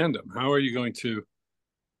extremely random. How are you going to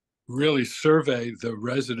really survey the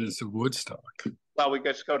residents of Woodstock? Well, we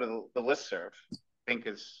just go to the listserv.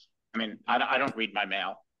 I mean, I don't read my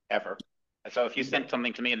mail ever. So if you sent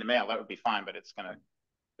something to me in the mail, that would be fine, but it's going to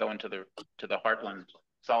go into the Heartland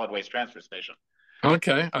Solid Waste Transfer Station.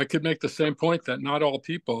 Okay, I could make the same point that not all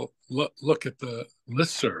people look at the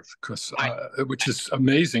listserv, which is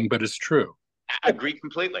amazing, but it's true. I agree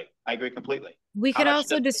completely. We could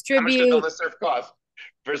also distribute. How much does the listserv cost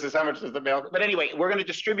versus how much does the mail? But anyway, we're going to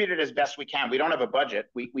distribute it as best we can. We don't have a budget.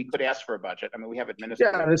 We could ask for a budget. I mean, we have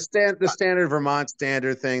administrators. Yeah, the standard Vermont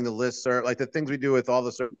standard thing, the listserv, like the things we do with all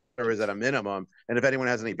the servers at a minimum. And if anyone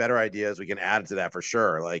has any better ideas, we can add to that for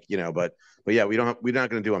sure. Like, you know, but yeah, we're not going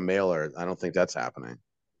to do a mailer. I don't think that's happening.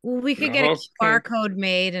 We could get a QR code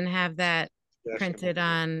made and have that printed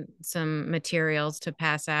on some materials to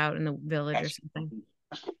pass out in the village or something.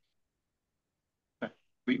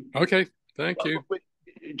 Okay, thank you.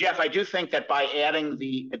 Jeff, I do think that by adding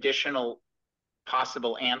the additional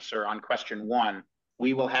possible answer on question 1,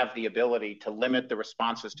 we will have the ability to limit the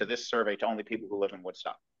responses to this survey to only people who live in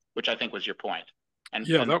Woodstock, which I think was your point. And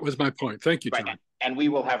that was my point. Thank you, John. Right, and we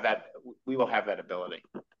will have that. We will have that ability.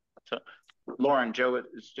 So, Lauren, Joe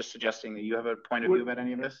is just suggesting that you have a point of view about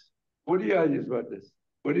any of this. What do you ideas about this?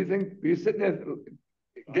 What do you think? You're sitting there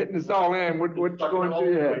getting this all in. What's going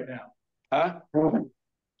through your head? Huh?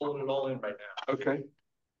 Pulling it all in right now. Okay.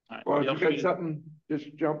 Right. Well, if you got something, just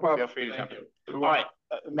jump up. Feel free to jump in. All right,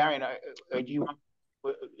 Marion, do you want?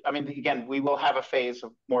 I mean, again, we will have a phase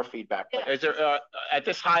of more feedback. Yeah. Is there at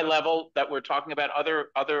this high level that we're talking about other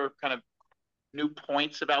kind of new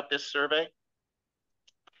points about this survey?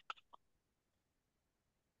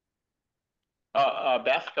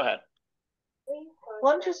 Beth, go ahead.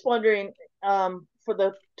 Well, I'm just wondering for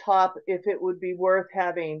the top if it would be worth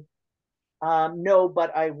having no,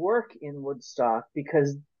 but I work in Woodstock,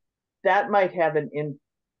 because that might have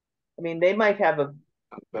they might have a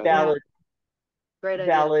valid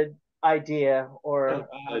idea or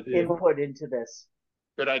input into this.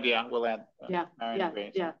 Good idea. We'll add. Yeah.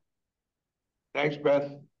 Thanks,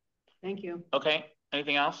 Beth. Thank you. Okay.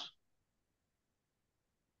 Anything else?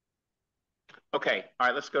 Okay. All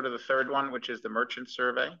right. Let's go to the third one, which is the merchant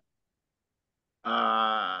survey.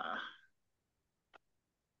 No,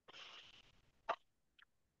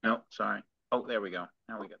 sorry. Oh, there we go.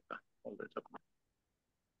 Now we got the folders up.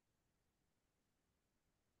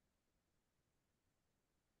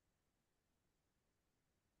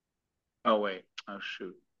 Oh, wait. Oh,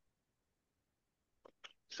 shoot.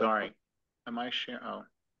 Sorry. Am I sharing? Oh.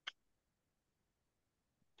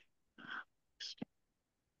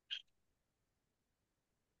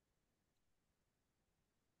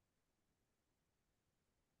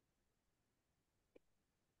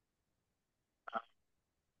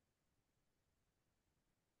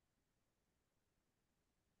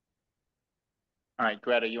 All right,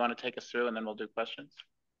 Greta, you want to take us through and then we'll do questions?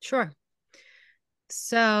 Sure.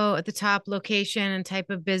 So at the top, location and type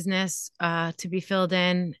of business to be filled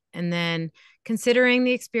in. And then considering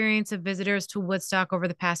the experience of visitors to Woodstock over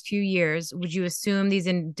the past few years, would you assume these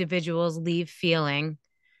individuals leave feeling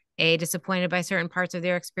A, disappointed by certain parts of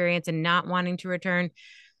their experience and not wanting to return,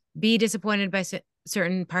 B, disappointed by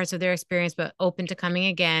certain parts of their experience but open to coming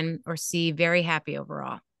again, or C, very happy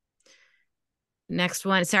overall? Next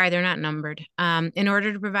one, sorry, they're not numbered. In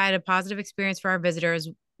order to provide a positive experience for our visitors,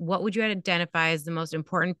 what would you identify as the most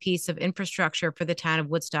important piece of infrastructure for the town of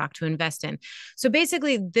Woodstock to invest in? So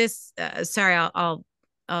basically this, sorry, I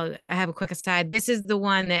have a quick aside. This is the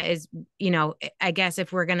one that is, you know, I guess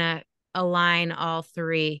if we're going to align all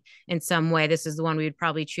three in some way, this is the one we would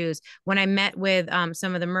probably choose. When I met with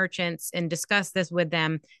some of the merchants and discussed this with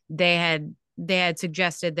them, they had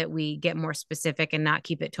suggested that we get more specific and not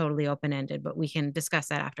keep it totally open-ended, but we can discuss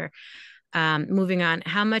that after. Moving on,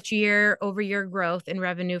 how much year-over-year growth in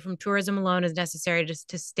revenue from tourism alone is necessary to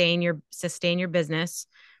sustain your business?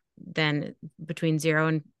 Then between 0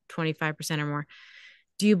 and 25% or more.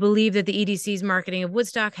 Do you believe that the EDC's marketing of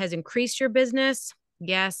Woodstock has increased your business?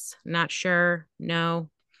 Yes, not sure, no.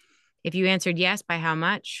 If you answered yes, by how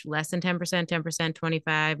much? Less than 10%, 10%,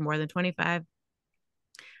 25, more than 25?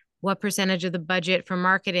 What percentage of the budget for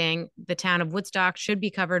marketing the town of Woodstock should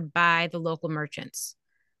be covered by the local merchants?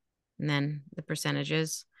 And then the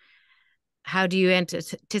percentages. How do you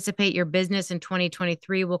anticipate your business in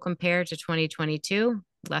 2023 will compare to 2022?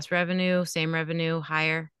 Less revenue, same revenue,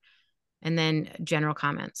 higher? And then general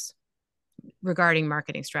comments regarding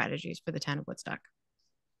marketing strategies for the town of Woodstock.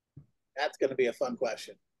 That's going to be a fun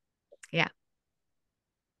question. Yeah.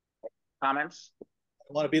 Comments?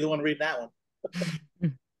 I want to be the one reading that one.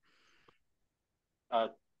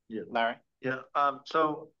 Yeah. Larry? Yeah.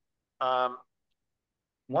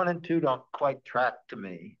 One and two don't quite track to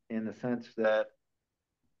me in the sense that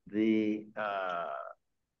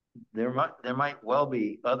there might well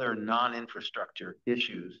be other non-infrastructure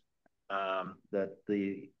issues that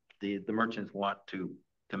the merchants want to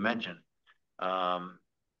mention,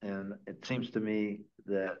 and it seems to me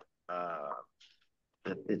that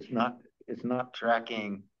that it's not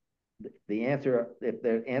tracking. The answer, if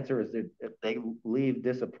the answer is that if they leave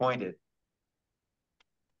disappointed,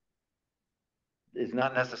 is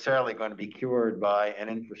not necessarily going to be cured by an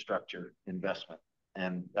infrastructure investment.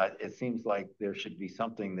 And it seems like there should be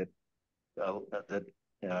something that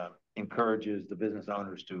encourages the business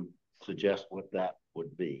owners to suggest what that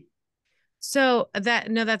would be. So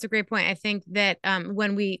that's a great point. I think that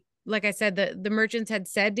when we, like I said, the merchants had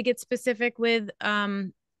said to get specific with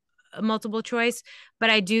multiple choice, but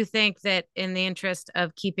I do think that in the interest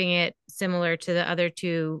of keeping it similar to the other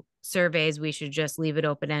two surveys, we should just leave it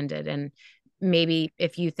open-ended. And maybe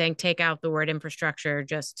if you think take out the word infrastructure,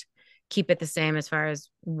 just keep it the same as far as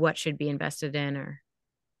what should be invested in, or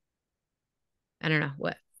I don't know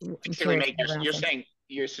what.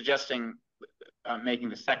 You're suggesting making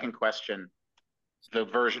the second question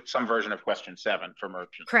some version of question 7 for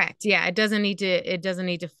merchants. Correct. Yeah, it doesn't need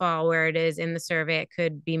to fall where it is in the survey. It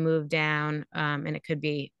could be moved down, and it could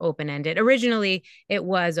be open-ended. Originally, it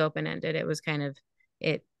was open-ended. It was kind of,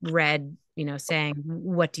 it read, saying,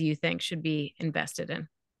 what do you think should be invested in?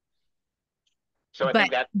 So I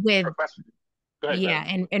think that with, go ahead, yeah,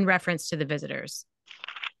 in reference to the visitors,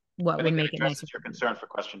 what would make it nicer? Your concern for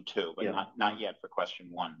question 2, but yeah. not yet for question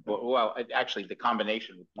 1. Well, actually, the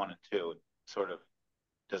combination with 1 and 2 sort of,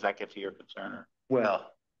 does that get to your concern? Or? Well,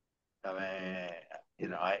 I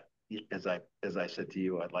mean, as I said to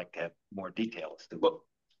you, I'd like to have more details to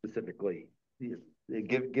specifically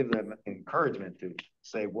give them encouragement to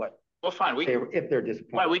say what. Well, fine. If they're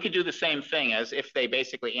disappointed. Well, we could do the same thing as if they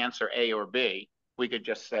basically answer A or B. We could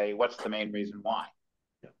just say, what's the main reason why?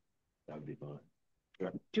 Yeah, that would be fine.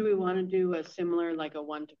 Sure. Do we want to do a similar, like a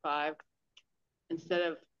 1 to 5, instead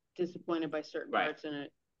of disappointed by certain parts in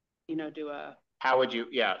it? Do a. How would you?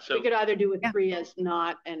 Yeah. So we could either do a 3 as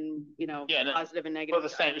not, and positive and negative. Well, the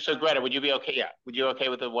same. So Greta, would you be okay? Yeah. Would you okay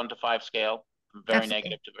with the 1 to 5 scale? From very Absolutely.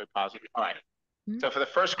 Negative to very positive. All right. So for the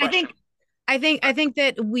first question. I think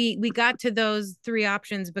that we got to those 3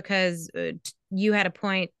 options because you had a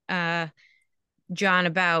point, John,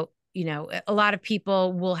 about you know, a lot of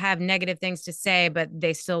people will have negative things to say, but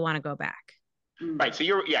they still want to go back. Right. So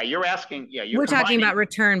you're asking, we're talking about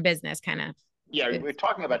return business kind of. Yeah, we're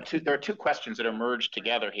talking about there are two questions that are merged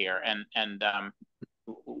together here. And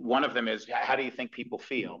one of them is, how do you think people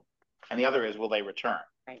feel? And the other is, will they return?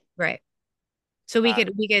 Right. So we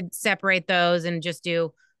could separate those and just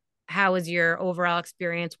do, how was your overall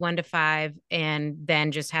experience 1 to 5, and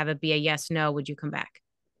then just have it be a yes, no, would you come back?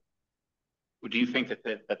 Do you think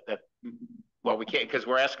that well, we can't, because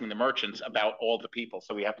we're asking the merchants about all the people,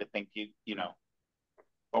 so we have to think, you know,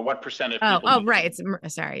 or what percent of people? Oh, right. It's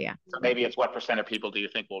sorry, yeah. So maybe it's what percent of people do you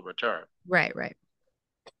think will return? Right.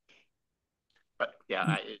 But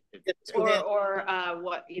yeah, or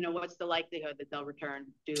what, you know, what's the likelihood that they'll return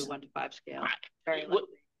to 1 to 5 scale? Very likely.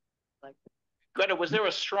 Greta, was there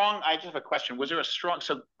a strong, I just have a question, was there a strong,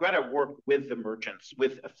 so Greta worked with the merchants,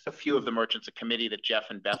 with a few of the merchants, a committee that Jeff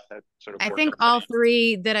and Beth had sort of I think all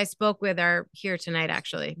 3 that I spoke with are here tonight,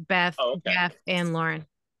 actually. Beth, Jeff, and Lauren.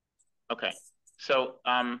 Okay. So,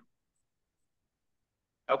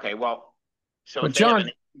 okay, well, so if John,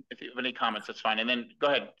 if you have any comments, that's fine. And then go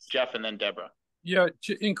ahead, Jeff, and then Deborah. Yeah,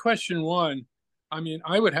 in question 1, I mean,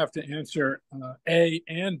 I would have to answer A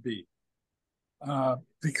and B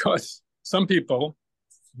because some people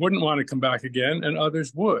wouldn't want to come back again and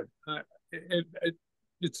others would.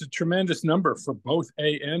 It's a tremendous number for both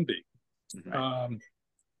A and B.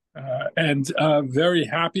 And very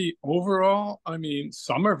happy overall. I mean,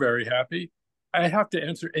 some are very happy. I have to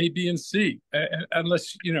answer A, B, and C,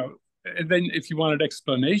 unless, you know, and then if you wanted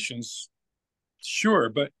explanations, sure,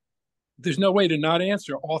 but there's no way to not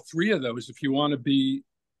answer all 3 of those if you want to be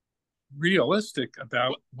realistic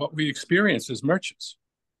about what we experience as merchants.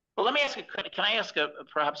 Well, let me ask you, can I ask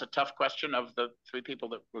perhaps a tough question of the 3 people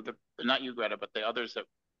that were not you, Greta, but the others that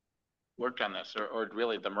worked on this, or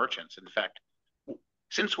really the merchants, in fact.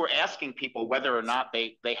 Since we're asking people whether or not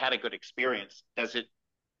they had a good experience,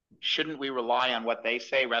 shouldn't we rely on what they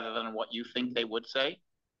say rather than what you think they would say?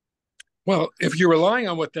 Well, if you're relying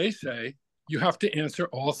on what they say, you have to answer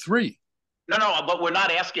all 3. No, but we're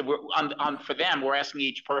not asking. We're on for them. We're asking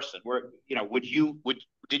each person. You know,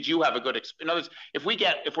 did you have a good experience? In other words,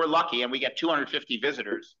 if we're lucky and we get 250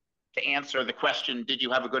 visitors to answer the question, did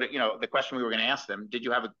you have a good? You know, the question we were going to ask them, did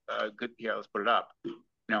you have a good? Here, let's put it up. You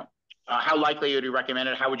know, how likely would you recommend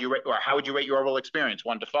it? How would you rate, or how would you rate your overall experience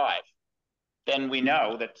 1 to 5? Then we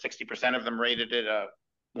know that 60% of them rated it a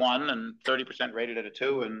 1, and 30% rated it a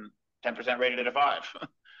 2, and 10% rated it a 5.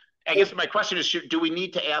 I guess my question is, do we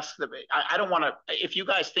need to ask them? I don't want to, if you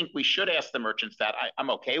guys think we should ask the merchants that,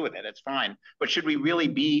 I'm okay with it, it's fine. But should we really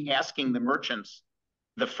be asking the merchants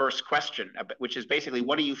the first question, which is basically,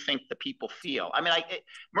 what do you think the people feel? I mean,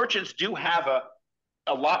 merchants do have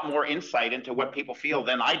a lot more insight into what people feel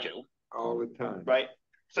than I do. All the time. Right?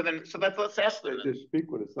 Let's ask them. They just speak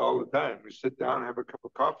with us all the time. We sit down and have a cup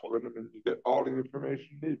of coffee with them, and you get all the information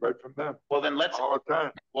you need right from them. Well, then all the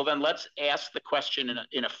time. Well, then let's ask the question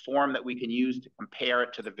in a form that we can use to compare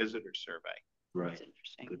it to the visitor survey. Right. That's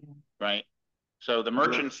interesting. Right. So the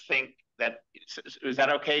merchants think that, is that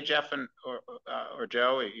okay, Jeff and or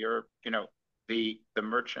Joe? The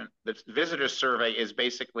visitor survey is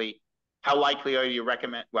basically, how likely are you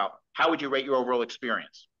recommend? Well, how would you rate your overall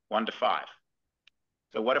experience? 1 to 5.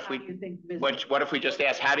 So what if what if we just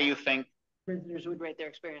ask, how do you think visitors would rate their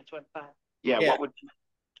experience 1 to 5? Yeah. What would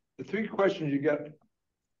the 3 questions you get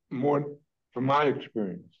more from my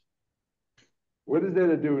experience? What is there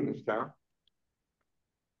to do in this town?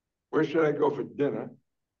 Where should I go for dinner?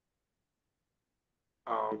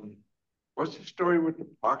 What's the story with the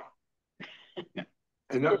park?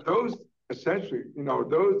 And those essentially,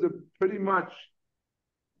 those are pretty much,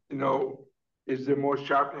 is there more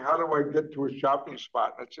shopping? How do I get to a shopping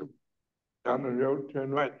spot? That's down the road,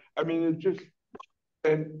 turn right. I mean, it's just,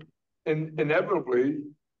 and inevitably,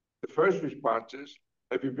 the first response is,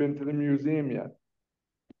 have you been to the museum yet?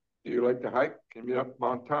 Do you like to hike? Can you up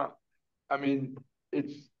Mount Tom? I mean,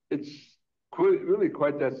 it's really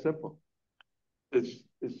quite that simple.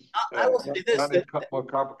 I will say this, more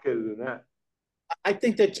complicated than that. I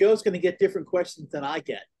think that Joe's going to get different questions than I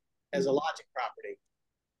get as a logic property.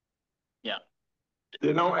 Yeah.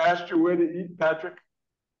 They don't ask you where to eat, Patrick?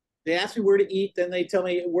 They ask me where to eat, then they tell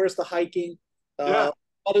me where's the hiking, what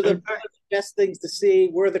are the best things to see,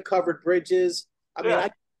 where are the covered bridges. I mean, I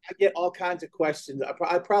get all kinds of questions.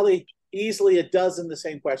 I probably easily a dozen the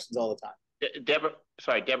same questions all the time.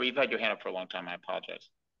 Deborah, you've had your hand up for a long time. I apologize.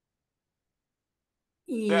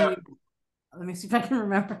 Yeah. Let me see if I can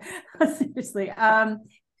remember. Seriously.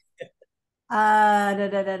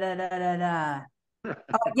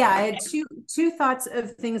 Yeah, I had two thoughts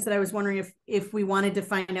of things that I was wondering if we wanted to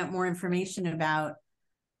find out more information about,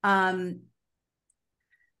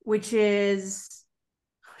 which is,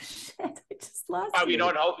 oh shit, I just lost Oh, you you.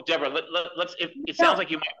 don't know, Deborah. Let's. It sounds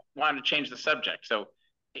like you might want to change the subject. So,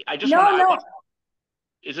 I just No, want to. no.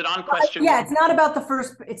 Is it on question? Yeah, it's not about the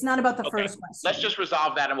first. It's not about the first question. Let's just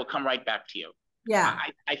resolve that, and we'll come right back to you. Yeah.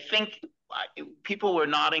 I think people were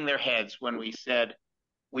nodding their heads when we said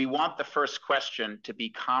we want the first question to be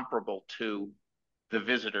comparable to the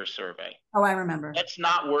visitor survey. Oh, I remember. Let's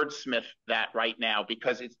not wordsmith that right now,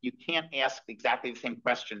 because you can't ask exactly the same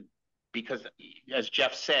question, because as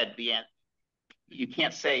Jeff said, you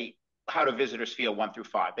can't say how do visitors feel 1 through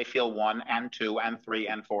 5. They feel 1 and 2 and 3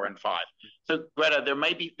 and 4 and 5. So Greta,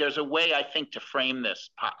 there's a way, I think, to frame this.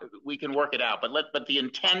 We can work it out, but the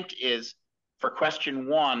intent is for question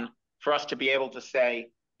 1 for us to be able to say,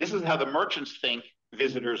 this is how the merchants think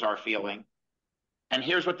visitors are feeling, and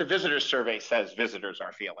here's what the visitors survey says visitors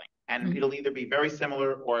are feeling. And it'll either be very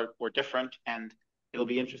similar or different, and it'll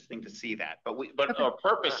be interesting to see that. But our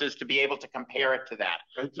purpose is to be able to compare it to that.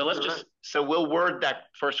 So we'll word that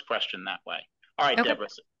first question that way. All right, Deborah.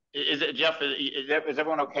 Is it Jeff? Is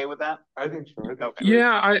everyone okay with that? I think so. Okay.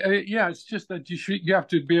 Yeah, yeah. It's just that you have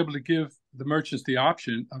to be able to give the merchants the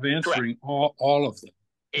option of answering all of them.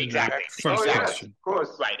 Exactly. First question. Of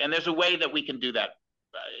course. Right, and there's a way that we can do that.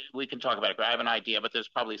 We can talk about it. I have an idea, but there's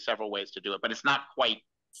probably several ways to do it. But it's not quite.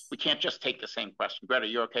 We can't just take the same question. Greta,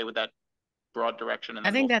 you're okay with that broad direction? And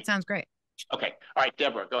I think that sounds great. Okay. All right,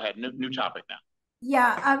 Deborah, go ahead. New topic now.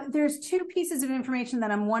 Yeah, there's 2 pieces of information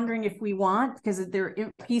that I'm wondering if we want, because they're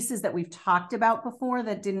pieces that we've talked about before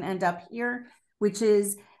that didn't end up here, which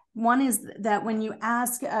is, one is that when you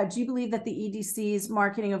ask, do you believe that the EDC's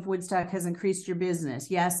marketing of Woodstock has increased your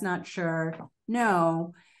business? Yes, not sure.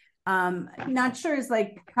 No. Not sure is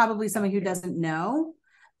like probably someone who doesn't know,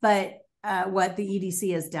 but what the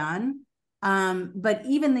EDC has done. But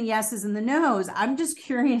even the yeses and the nos, I'm just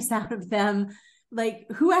curious out of them, like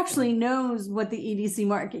who actually knows what the EDC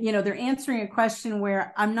market, they're answering a question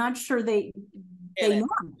where I'm not sure they know.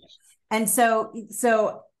 And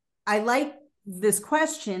so I like this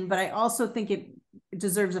question, but I also think it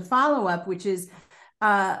deserves a follow-up, which is,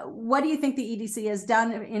 what do you think the EDC has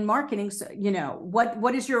done in marketing? So,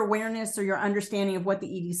 what is your awareness or your understanding of what the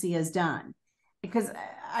EDC has done? Because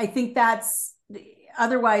I think that's,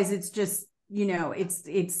 otherwise it's just,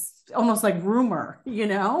 it's almost like rumor,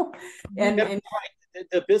 and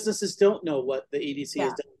the businesses don't know what the EDC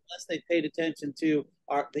has done unless they paid attention to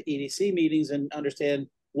the EDC meetings and understand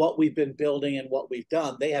what we've been building and what we've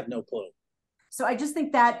done. They have no clue. So I just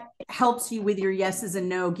think that helps you with your yeses and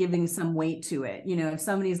no, giving some weight to it. If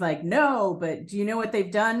somebody's like, no, but do you know what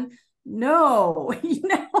they've done? No,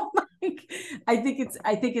 I think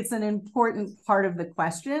it's an important part of the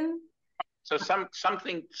question. So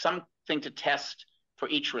something to test for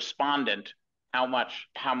each respondent, how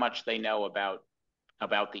much they know about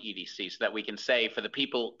the EDC, so that we can say for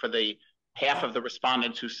the half of the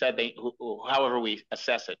respondents who said however we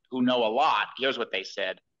assess it, who know a lot, here's what they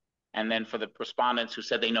said. And then for the respondents who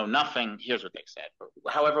said they know nothing, here's what they said.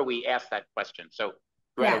 However we ask that question. So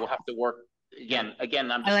Greta, we'll have to work again.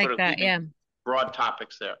 I'm just sort of broad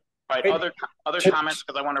topics there. All right, other comments,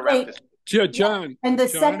 because I want to wrap this. John. And the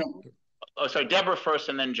second. Oh, sorry, Deborah first,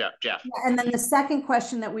 and then Jeff. And then the second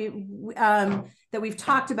question that we've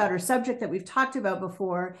talked about, or subject that we've talked about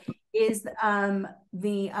before, is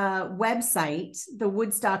the website, the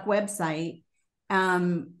Woodstock website,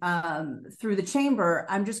 through the chamber.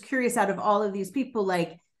 I'm just curious, out of all of these people,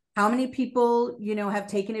 like how many people have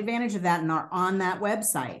taken advantage of that and are on that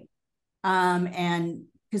website, and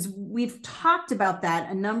because we've talked about that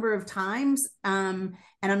a number of times, and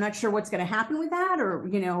I'm not sure what's going to happen with that, or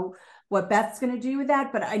what Beth's going to do with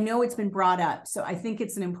that, but I know it's been brought up. So I think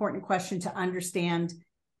it's an important question to understand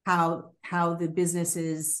how the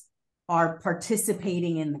businesses are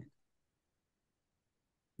participating in that.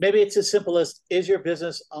 Maybe it's as simple as, is your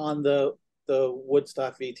business on the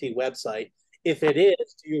Woodstock VT website? If it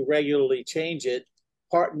is, do you regularly change it?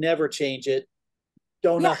 Never change it?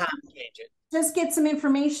 Don't know how to change it. Just get some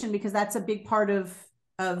information, because that's a big part of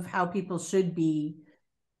how people should be,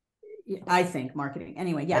 I think, marketing.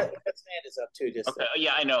 Anyway, Beth's hand is up too. Just okay.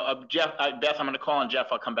 Yeah, I know. Jeff, Beth, I'm going to call on Jeff.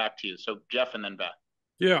 I'll come back to you. So Jeff and then Beth.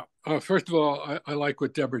 Yeah. First of all, I like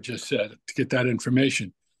what Deborah just said, to get that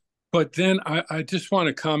information. But then I just want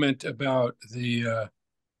to comment about the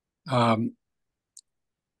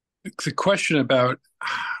question about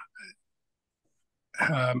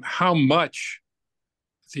how much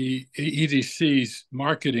the EDC's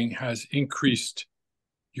marketing has increased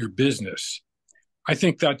your business. I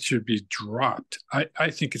think that should be dropped.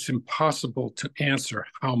 I think it's impossible to answer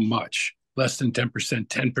how much, less than 10%,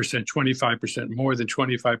 10%, 25%, more than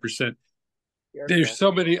 25%. There's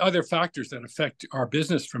so many other factors that affect our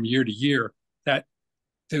business from year to year that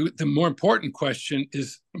the more important question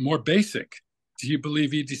is more basic. Do you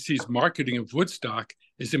believe EDC's marketing of Woodstock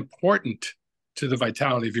is important to the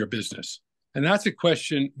vitality of your business? And that's a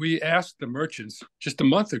question we asked the merchants just a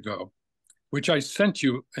month ago, which I sent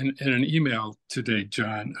you in an email today,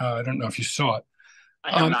 John. I don't know if you saw it.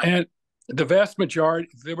 I have not. And the vast majority,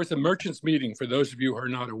 there was a merchants meeting, for those of you who are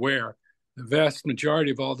not aware. The vast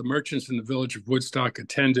majority of all the merchants in the village of Woodstock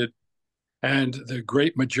attended, and the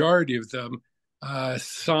great majority of them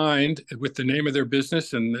signed with the name of their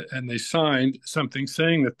business, and they signed something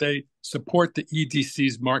saying that they support the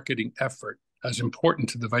EDC's marketing effort as important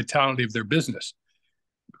to the vitality of their business.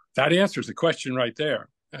 That answers the question right there,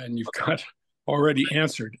 and you've got already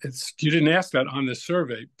answered. You didn't ask that on this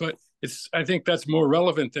survey, but I think that's more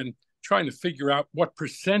relevant than trying to figure out what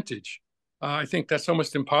percentage. I think that's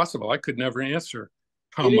almost impossible. I could never answer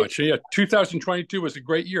how much. Yeah, 2022 was a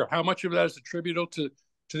great year. How much of that is attributable to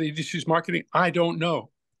the EDC's marketing? I don't know.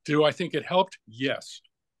 Do I think it helped? Yes.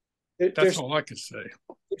 That's all I can say.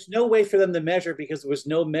 There's no way for them to measure because there was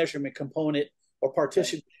no measurement component or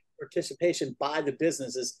participation by the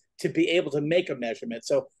businesses to be able to make a measurement.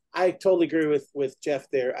 So I totally agree with Jeff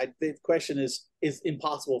there. The question is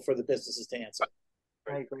impossible for the businesses to answer.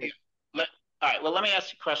 I agree. All right. Well, let me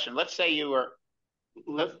ask you a question. Let's say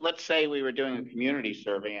let's say we were doing a community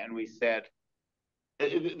survey and we said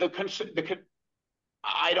I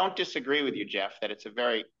don't disagree with you, Jeff, that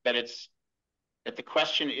the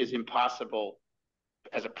question is impossible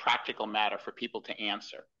as a practical matter for people to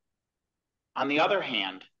answer. On the other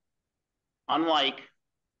hand, unlike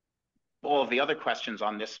all of the other questions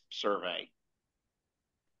on this survey,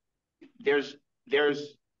 there's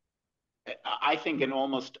I think an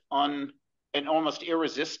almost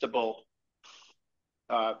irresistible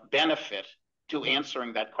benefit to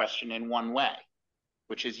answering that question in one way,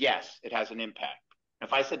 which is yes, it has an impact.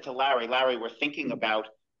 If I said to Larry, we're thinking about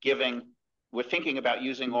using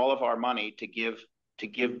all of our money to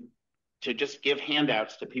just give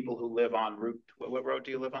handouts to people who live on Route. What road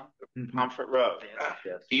do you live on? Pomfret Road.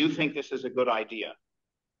 Yes. Do you think this is a good idea?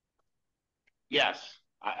 Yes.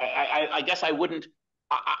 I guess I wouldn't.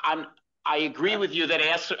 I agree with you that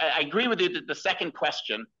the second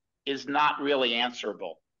question is not really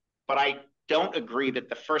answerable, but I don't agree that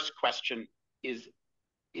the first question is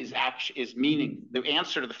meaning. The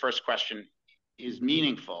answer to the first question is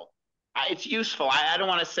meaningful. It's useful. I don't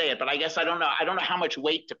want to say it, but I guess I don't know how much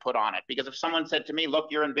weight to put on it, because if someone said to me,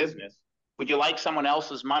 look, you're in business, would you like someone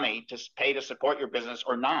else's money to pay to support your business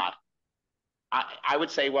or not? I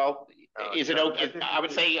would say, well, is it okay? I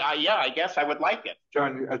would say, yeah, I guess I would like it.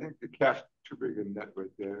 John, I think the cast too big a net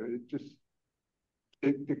right there.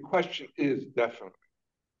 The question is definitely,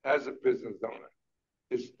 as a business owner,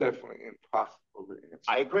 it's definitely impossible to answer.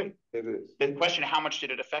 I agree. It is. The question, how much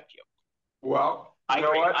did it affect you? Well, I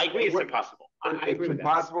agree it's impossible. It's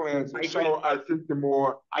impossible to answer. So I think the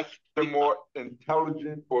more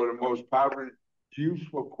intelligent or the most probably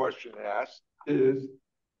useful question asked is,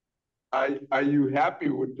 are you happy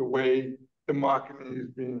with the way the marketing is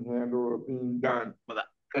being handled or being done? Well,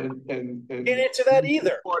 and can't answer that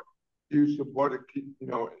either. Do you support it?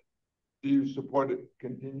 Do you support it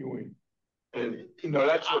continuing? And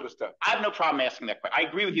that sort of stuff. I have no problem asking that question. I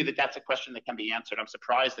agree with you that that's a question that can be answered. I'm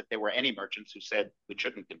surprised that there were any merchants who said we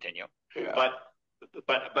shouldn't continue. Yeah. But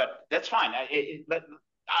that's fine. I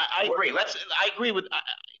agree. I agree with.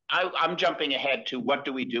 I'm jumping ahead to what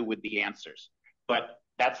do we do with the answers, but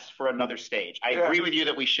that's for another stage. I agree with you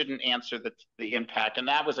that we shouldn't answer the impact, and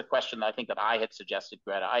that was a question that I think that I had suggested,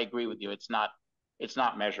 Greta. I agree with you. It's not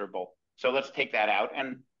measurable. So let's take that out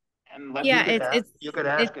and let you could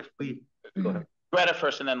ask if we. Go ahead. Greta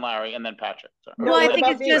first, and then Larry, and then Patrick. Sorry. Well, I think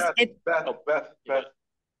it's just Beth.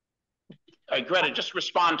 Greta, just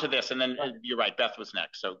respond to this, and then you're right. Beth was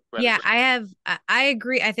next. So Greta, yeah, I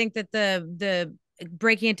agree. I think that the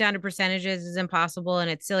breaking it down to percentages is impossible and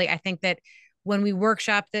it's silly. I think that when we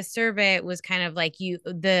workshopped this survey, it was kind of like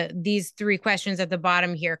these three questions at the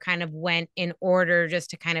bottom here kind of went in order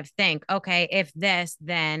just to kind of think, okay, if this,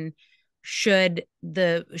 then should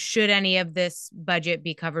any of this budget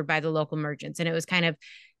be covered by the local merchants? And it was kind of,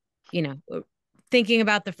 thinking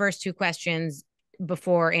about the first two questions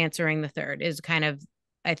before answering the third is kind of,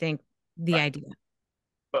 I think, the idea.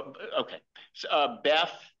 But okay, so,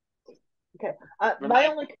 Beth. Okay,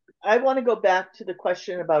 I want to go back to the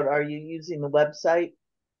question about are you using the website,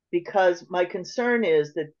 because my concern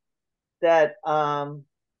is that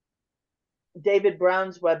David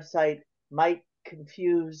Brown's website might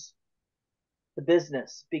confuse the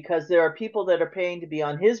business, because there are people that are paying to be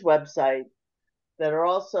on his website that are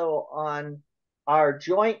also on our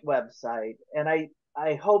joint website. And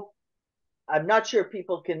I hope, I'm not sure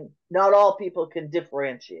not all people can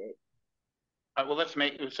differentiate. Well,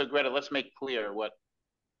 Greta, let's make clear what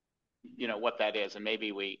that is, and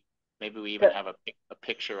maybe we even have a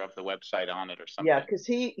picture of the website on it or something. Yeah, because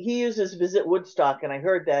he uses Visit Woodstock, and I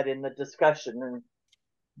heard that in the discussion,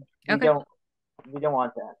 and we don't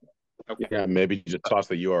want that. Okay. Yeah, maybe just toss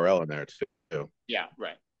the URL in there too. Yeah,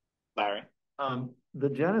 right. Larry? The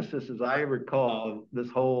genesis, as I recall, this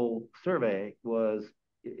whole survey was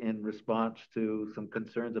in response to some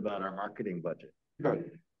concerns about our marketing budget. Right.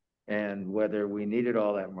 And whether we needed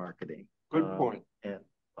all that marketing. Good point. And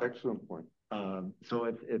excellent point. So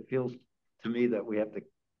it feels to me that we have to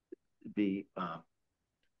be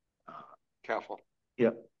careful.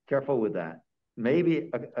 Yep, careful with that. Maybe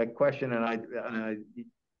a question, and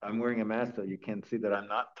I'm wearing a mask so you can see that I'm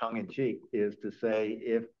not tongue in cheek, is to say,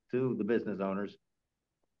 if to the business owners,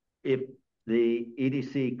 if the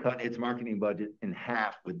EDC cut its marketing budget in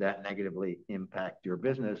half, would that negatively impact your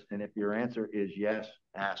business? And if your answer is yes,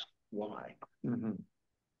 ask why. Mm-hmm.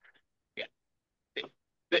 Yeah.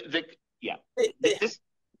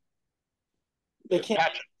 They can't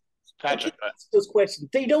Patrick, those questions.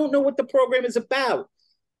 They don't know what the program is about.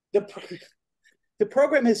 The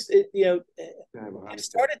program is, it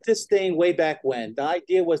started this thing way back when. The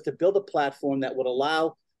idea was to build a platform that would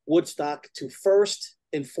allow Woodstock to first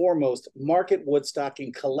and foremost market Woodstock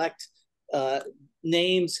and collect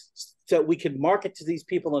names so we could market to these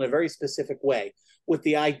people in a very specific way, with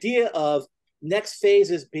the idea of next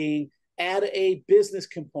phases being add a business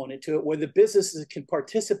component to it where the businesses can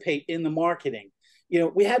participate in the marketing.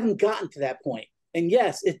 We haven't gotten to that point. And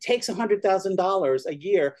yes, it takes $100,000 a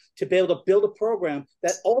year to be able to build a program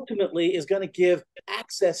that ultimately is going to give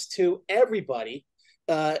access to everybody,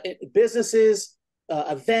 businesses,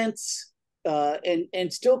 events,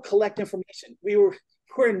 and still collect information. We're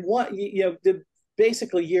in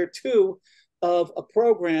basically year 2 of a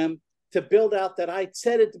program to build out that I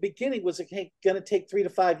said at the beginning was going to take 3 to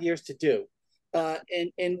 5 years to do.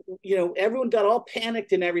 Everyone got all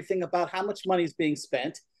panicked and everything about how much money is being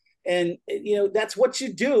spent. And, that's what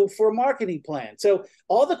you do for a marketing plan. So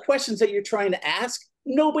all the questions that you're trying to ask,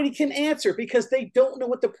 nobody can answer because they don't know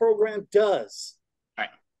what the program does. Right.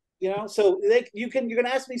 So you're going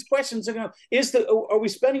to ask these questions and go, are we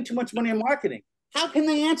spending too much money on marketing? How can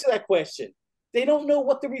they answer that question? They don't know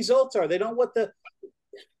what the results are. They don't know what the...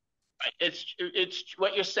 It's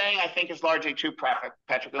what you're saying, I think, is largely true, Patrick.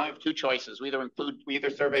 We only have 2 choices. We either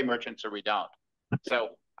survey merchants or we don't. So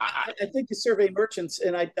I think you survey merchants,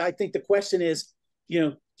 and I think the question is,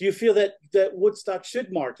 do you feel that Woodstock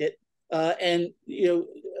should market? I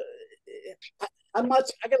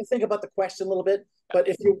got to think about the question a little bit. But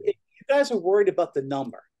if you guys are worried about the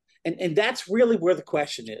number, and that's really where the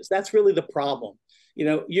question is. That's really the problem.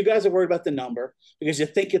 You guys are worried about the number because you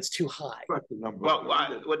think it's too high.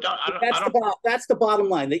 That's the bottom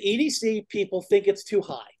line. The EDC people think it's too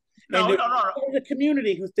high. No. The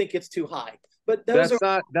community who think it's too high. But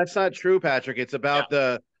that's not true, Patrick. It's about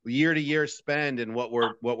the year-to-year spend and what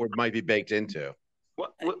might be baked into.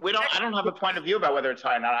 I don't have a point of view about whether it's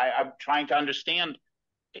high or not. I'm trying to understand.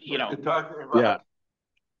 You're talking about. Yeah.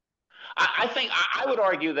 I think I would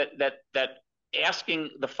argue that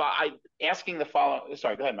asking the following.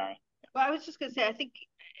 Sorry, go ahead, Mary. Well, I was just going to say, I think,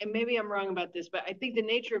 and maybe I'm wrong about this, but I think the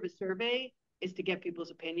nature of a survey is to get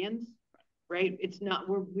people's opinions, right? It's not,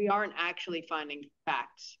 we aren't actually finding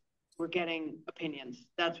facts. We're getting opinions.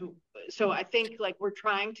 So I think we're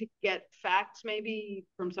trying to get facts maybe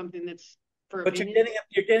from something that's for but opinions.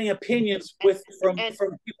 You're getting opinions from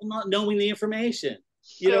people not knowing the information.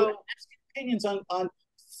 Opinions on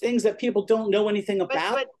things that people don't know anything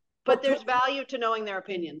about. But there's value to knowing their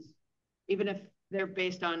opinions, even if they're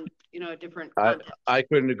based on a different context. I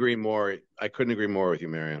couldn't agree more. I couldn't agree more with you,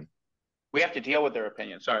 Marianne. We have to deal with their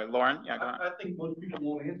opinions. Sorry, Lauren. Yeah, go ahead. I think most people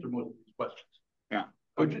won't answer most of these questions. Yeah.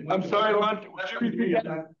 I'm sorry, Lon.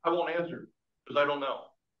 I won't answer because I don't know.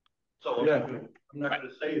 So yeah. I'm not going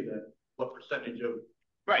to say that what percentage of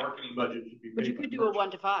marketing budget should be paid. But you could do a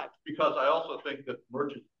 1 to 5. Because I also think that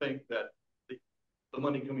merchants think that the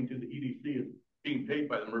money coming to the EDC is being paid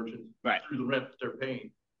by the merchants through the rent that they're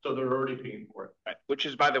paying. So they're already paying for it. Right. Which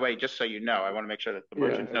is, by the way, just so you know, I want to make sure that the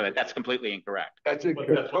merchants know that that's completely incorrect. That's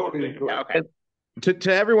totally incorrect. Yeah, okay.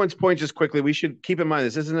 To everyone's point, just quickly, we should keep in mind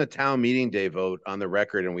this isn't a town meeting day vote on the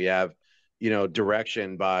record, and we have,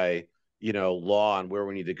 direction by, law on where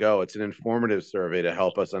we need to go. It's an informative survey to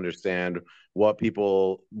help us understand what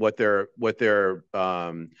their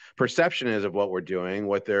perception is of what we're doing,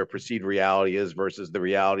 what their perceived reality is versus the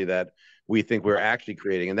reality that we think we're actually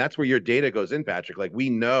creating. And that's where your data goes in, Patrick. Like, we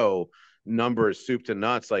know numbers soup to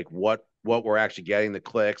nuts, like what we're actually getting, the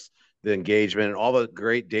clicks, the engagement, and all the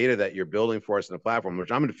great data that you're building for us in the platform,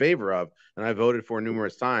 which I'm in favor of, and I voted for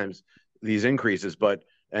numerous times, these increases,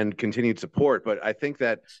 and continued support. But I think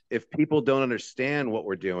that if people don't understand what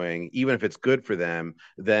we're doing, even if it's good for them,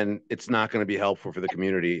 then it's not going to be helpful for the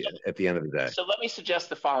community at the end of the day. So let me suggest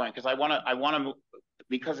the following, because I want to,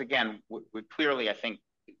 because again, we clearly, I think,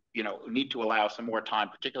 need to allow some more time,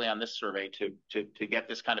 particularly on this survey, to get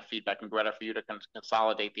this kind of feedback, and Greta, for you to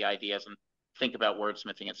consolidate the ideas and think about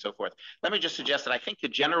wordsmithing and so forth. Let me just suggest that I think the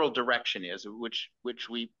general direction is, which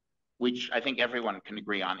I think everyone can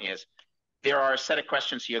agree on, is there are a set of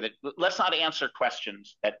questions here that let's not answer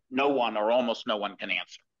questions that no one or almost no one can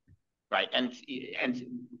answer, right? And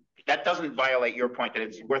that doesn't violate your point that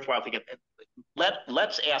it's worthwhile to get.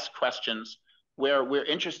 Let's ask questions where we're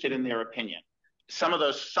interested in their opinion. Some of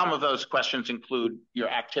those questions include your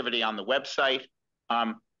activity on the website,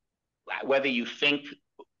 whether you think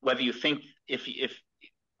if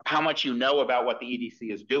how much you know about what the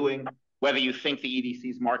EDC is doing, whether you think the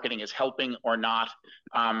EDC's marketing is helping or not.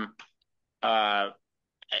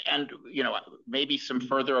 And maybe some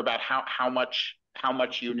further about how much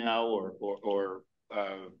you know, or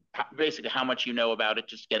basically how much you know about it,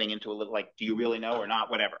 just getting into a little, like, do you really know or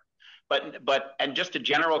not, whatever. And just a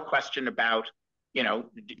general question about, do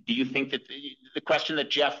you think that the question that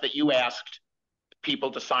Jeff, that you asked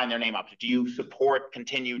people to sign their name up, do you support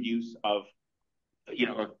continued use of,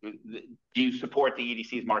 do you support the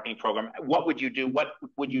EDC's marketing program? What would you do? What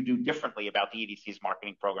would you do differently about the EDC's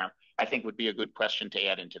marketing program? I think would be a good question to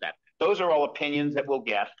add into that. Those are all opinions that we'll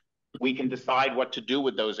get. We can decide what to do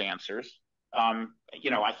with those answers. I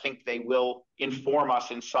think they will inform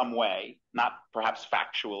us in some way, not perhaps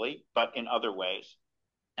factually, but in other ways.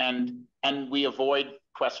 And we avoid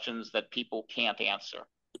questions that people can't answer.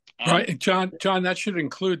 Right, John, that should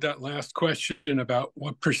include that last question about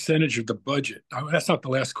what percentage of the budget. That's not the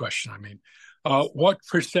last question. I mean, what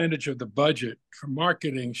percentage of the budget for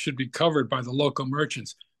marketing should be covered by the local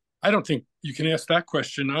merchants? I don't think you can ask that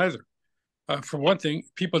question either. For one thing,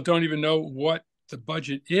 people don't even know what the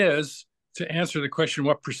budget is to answer the question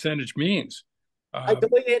what percentage means. The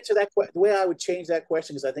way to answer that, the way I would change that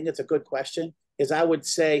question, because I think it's a good question, is I would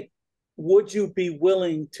say, would you be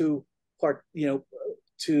willing to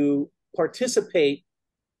participate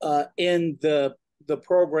in the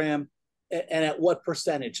program, and at what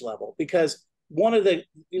percentage level? Because one of the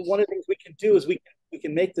things we can do is we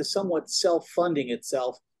can make this somewhat self-funding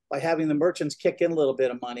itself by having the merchants kick in a little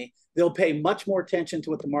bit of money. They'll pay much more attention to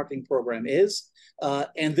what the marketing program is,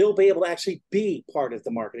 and they'll be able to actually be part of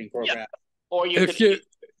the marketing program. Yeah. Or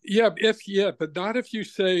but not if you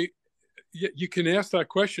say, you can ask that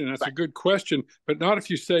question. That's a good question, but not if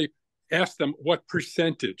you say, ask them what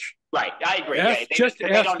percentage. Right, I agree. Ask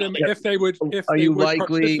them if they would. Are you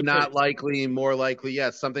likely, not likely, more likely?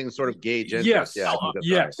 Yes, something to sort of gauge interest. Yes.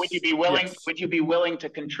 Yes. Would you be willing? Yes. Would you be willing to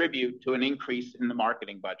contribute to an increase in the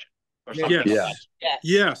marketing budget? Or something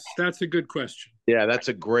Yes, that's a good question. Yeah, that's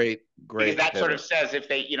a great. Because that sort of says, if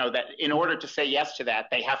they, that in order to say yes to that,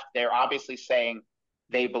 they're obviously saying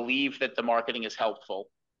they believe that the marketing is helpful.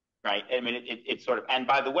 Right. I mean, it's sort of, and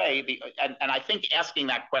by the way, and I think asking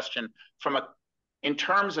that question in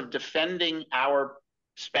terms of defending our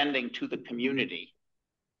spending to the community,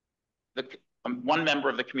 one member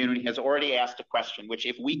of the community has already asked a question, which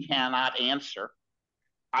if we cannot answer,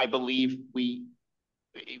 I believe we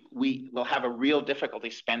will have a real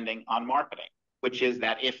difficulty spending on marketing, which is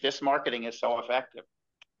that if this marketing is so effective,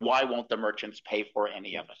 why won't the merchants pay for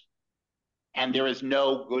any of it? And there is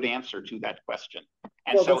no good answer to that question.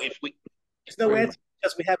 And so if there's no answer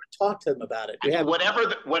because we haven't talked to them about it.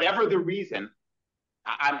 Whatever the reason,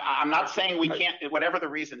 I'm not saying we can't, whatever the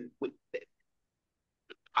reason,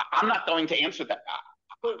 I'm not going to answer that.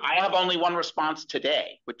 I have only one response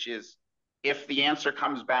today, which is if the answer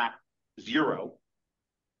comes back 0,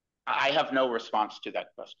 I have no response to that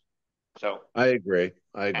question. So I agree.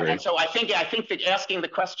 And so I think that asking the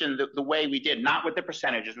question the way we did, not with the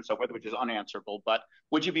percentages and so forth, which is unanswerable, but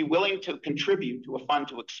would you be willing to contribute to a fund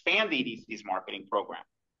to expand EDC's marketing program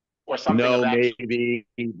or something? No, of that maybe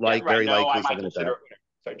very likely something like that.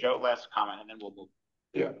 So Joe, last comment, and then we'll move.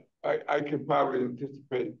 Yeah, I can probably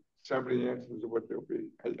anticipate some of the answers of what they'll be.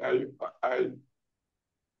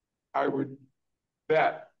 I would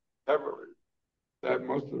bet heavily that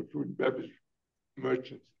most of the food and beverage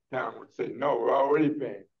merchants in town would say, no, we're already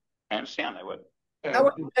paying. I understand they would. How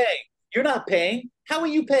are you paying? You're not paying. How are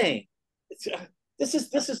you paying? This is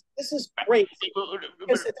great.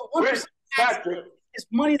 Because the 1% tax is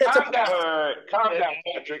money that's calm down,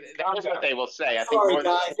 Patrick. That's what they will say. I think Sorry, more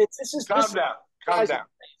guys.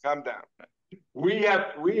 Calm down. We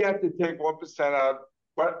have to take 1% out,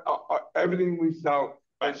 but everything we sell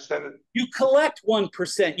and send it. You collect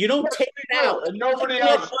 1%. You don't take it out. And nobody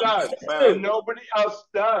else does. And nobody else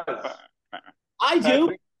does. I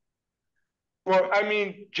do. Well, I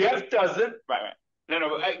mean, Jeff doesn't. Right.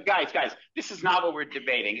 No, guys, this is not what we're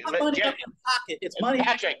debating. It's money Jeff, in your pocket. It's money.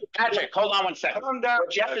 Patrick, hold on one second. Calm down,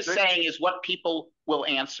 what Jeff is saying is what people will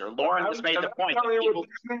answer. Lauren has made the point.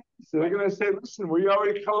 So they're going to say, listen, we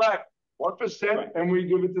already collect 1% and we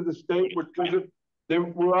give it to the state, which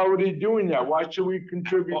we're already doing that. Why should we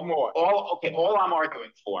contribute more? All I'm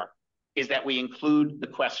arguing for is that we include the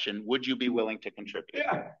question, would you be willing to contribute?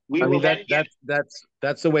 Yeah.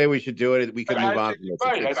 That's the way we should do it. We can move on from this.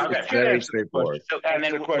 It's very straightforward. So, and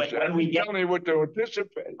then when we get, tell me what to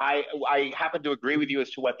anticipate. I happen to agree with you as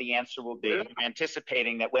to what the answer will be. Yeah. I'm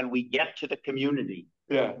anticipating that when we get to the community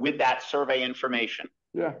with that survey information,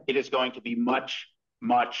 it is going to be much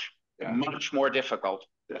more difficult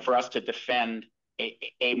for us to defend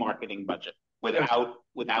a marketing budget without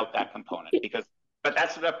that component, but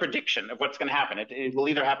that's a prediction of what's going to happen. It will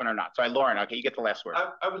either happen or not. So, Lauren, okay, you get the last word.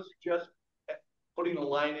 I would suggest putting a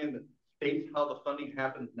line in that states how the funding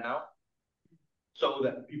happens now, so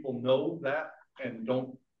that people know that and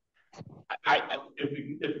don't.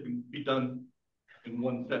 If it can be done in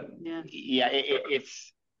one sentence. Yeah.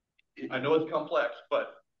 It's. I know it's complex,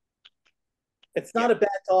 but. It's not a bad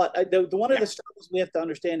thought. One of the struggles we have to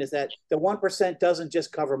understand is that the 1% doesn't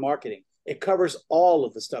just cover marketing; it covers all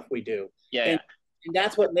of the stuff we do. And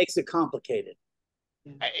that's what makes it complicated.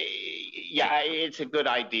 It's a good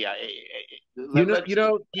idea.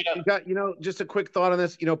 Just a quick thought on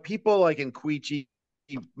this. People like in Queechee,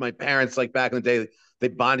 my parents, like back in the day, they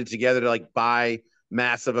bonded together to like buy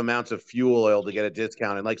massive amounts of fuel oil to get a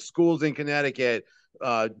discount. And like schools in Connecticut,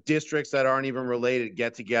 districts that aren't even related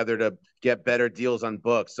get together to get better deals on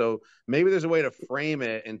books. So maybe there's a way to frame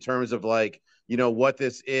it in terms of like, what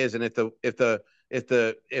this is, and if the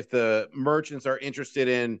merchants are interested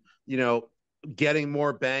in, getting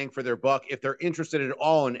more bang for their buck, if they're interested at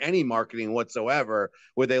all in any marketing whatsoever,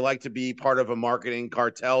 would they like to be part of a marketing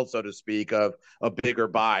cartel, so to speak, of a bigger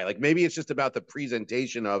buy? Like maybe it's just about the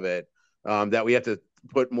presentation of it that we have to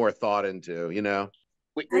put more thought into.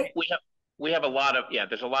 We have a lot of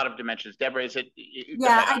there's a lot of dimensions. Deborah, is it?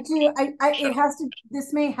 I do. It has to.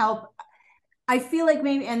 This may help. I feel like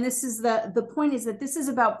maybe, and this is the point, is that this is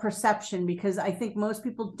about perception, because I think most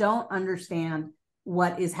people don't understand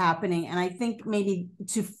what is happening. And I think maybe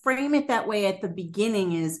to frame it that way at the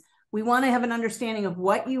beginning is we want to have an understanding of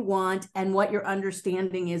what you want and what your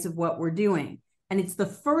understanding is of what we're doing. And it's the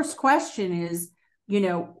first question is,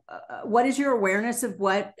 what is your awareness of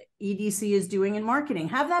what EDC is doing in marketing?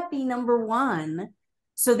 Have that be number one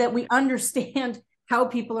so that we understand how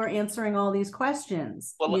people are answering all these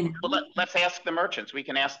questions. Let's ask the merchants. We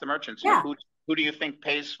can ask the merchants. Yeah. Who do you think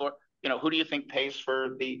pays for? Who do you think pays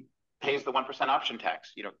the 1% option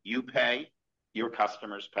tax? You pay, your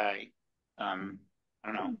customers pay. I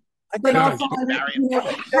don't know. But also,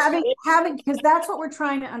 having because that's what we're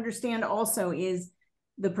trying to understand. Also, is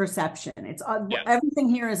the perception. It's everything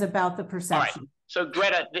here is about the perception. All right. So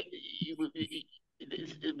Greta,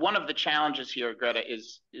 one of the challenges here, Greta,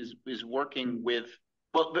 is working with.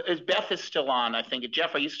 Well, Beth is still on, I think.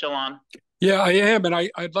 Jeff, are you still on? Yeah, I am, and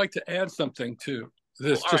I'd like to add something to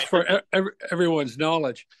this, just for everyone's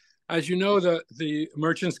knowledge. As you know, the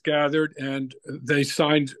merchants gathered and they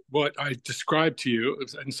signed what I described to you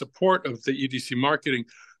in support of the EDC marketing.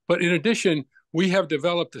 But in addition, we have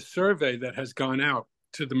developed a survey that has gone out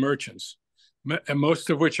to the merchants, and most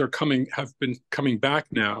of which have been coming back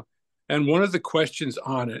now. And one of the questions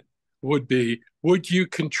on it would be, would you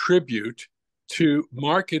contribute to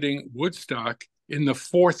marketing Woodstock in the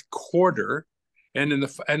fourth quarter? And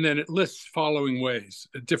then it lists following ways,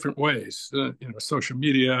 different ways, social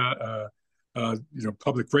media,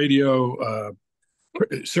 public radio,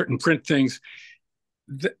 certain print things.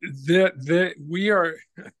 We are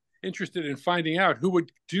interested in finding out who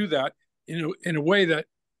would do that in a way that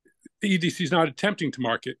the EDC is not attempting to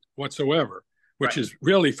market whatsoever, which is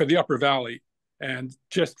really for the Upper Valley and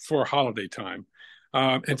just for holiday time,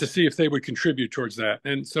 and to see if they would contribute towards that.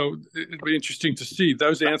 And so it'd be interesting to see.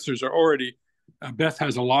 Those answers are already. Beth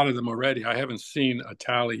has a lot of them already. I haven't seen a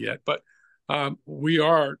tally yet, but we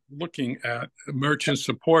are looking at merchant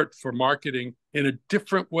support for marketing in a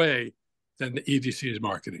different way than the EDC is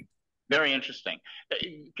marketing. Very interesting.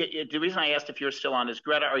 The reason I asked if you're still on is,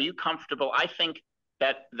 Greta, are you comfortable? I think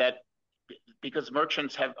that because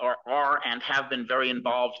merchants are and have been very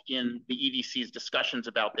involved in the EDC's discussions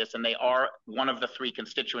about this, and they are one of the three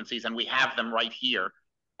constituencies, and we have them right here,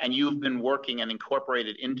 and you've been working and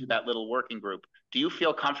incorporated into that little working group. Do you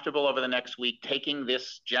feel comfortable over the next week taking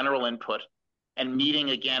this general input and meeting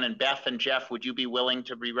again? And Beth and Jeff, would you be willing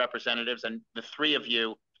to be representatives? And the three of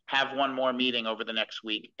you have one more meeting over the next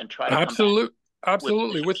week and try to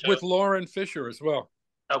absolutely with Lauren Fisher as well.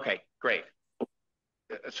 Okay, great.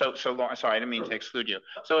 So Lauren, sorry, I didn't mean to exclude you.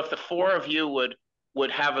 So if the four of you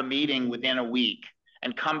would have a meeting within a week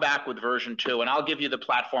and come back with version 2, and I'll give you the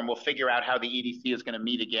platform, we'll figure out how the EDC is going to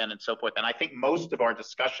meet again and so forth. And I think most of our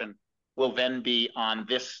discussion will then be on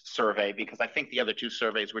this survey, because I think the other 2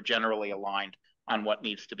 surveys were generally aligned on what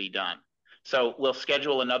needs to be done. So we'll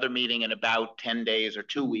schedule another meeting in about 10 days or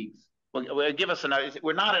 2 weeks. We'll give us another,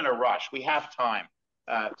 we're not in a rush, we have time.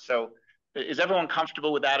 So is everyone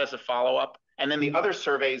comfortable with that as a follow-up? And then the other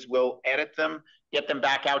surveys, we'll edit them, get them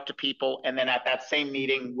back out to people. And then at that same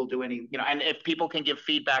meeting, we'll do any, and if people can give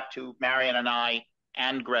feedback to Marion and I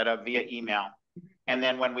and Greta via email. And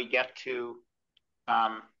then when we get to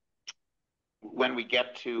the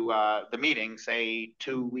meeting, say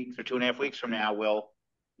 2 weeks or 2.5 weeks from now, we'll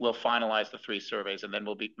finalize the 3 surveys, and then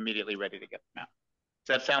we'll be immediately ready to get them out.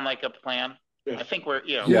 Does that sound like a plan? Yes. I think we're,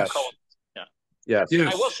 yes. Yes.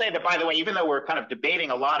 I will say that, by the way, even though we're kind of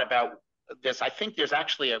debating a lot about this, I think there's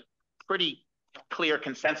actually a pretty clear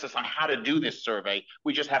consensus on how to do this survey.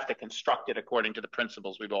 We just have to construct it according to the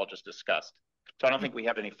principles we've all just discussed. So I don't think we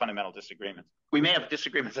have any fundamental disagreements. We may have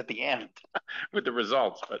disagreements at the end with the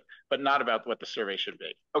results, but not about what the survey should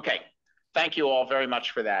be. Okay, thank you all very much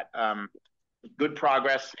for that. Good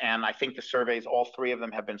progress, and I think the surveys, all 3 of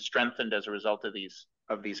them, have been strengthened as a result of these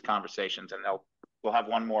conversations, and we'll have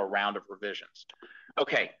one more round of revisions.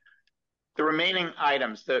 Okay. The remaining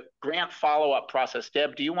items, the grant follow-up process.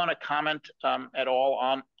 Deb, do you want to comment at all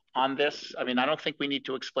on this? I mean, I don't think we need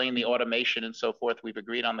to explain the automation and so forth. We've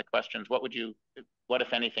agreed on the questions. What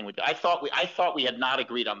if anything would do? I thought we had not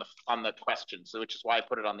agreed on the questions, which is why I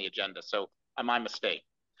put it on the agenda. So my mistake.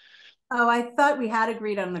 Oh, I thought we had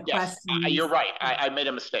agreed on the questions. You're right. I made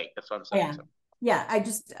a mistake. That's what I'm saying. Yeah. So. Yeah, I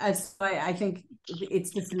think it's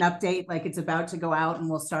just an update, like it's about to go out and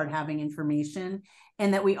we'll start having information,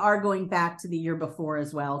 and that we are going back to the year before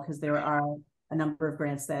as well, because there are a number of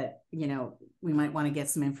grants that, we might want to get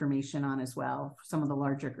some information on as well, some of the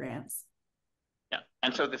larger grants. Yeah,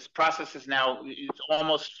 and so this process is now, it's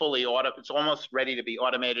almost it's almost ready to be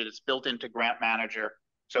automated. It's built into Grant Manager.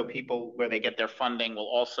 So people, where they get their funding, will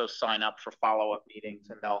also sign up for follow-up meetings,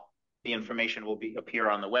 and the information will appear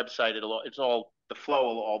on the website. The flow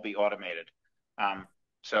will all be automated.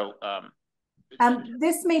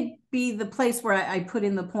 This may be the place where I put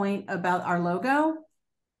in the point about our logo.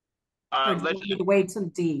 Let's wait till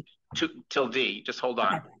D. Till D. Just hold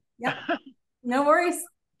on. Okay. Yep. No worries.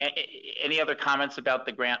 Any other comments about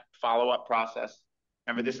the grant follow-up process?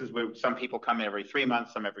 Remember, this is where some people come in every 3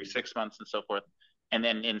 months, some every 6 months, and so forth. And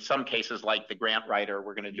then in some cases, like the grant writer,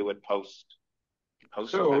 we're going to do it post.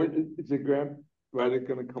 So is the grant writer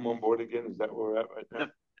going to come on board again? Is that where we're at right now?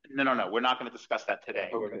 No. We're not going to discuss that today.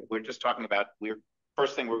 Okay. We're just talking about,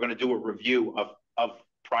 first thing, we're going to do a review of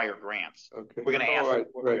prior grants. Okay. We're going to ask.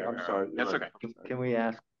 Right. I'm sorry. That's right. okay. Can we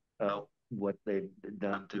ask what they've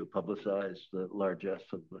done to publicize the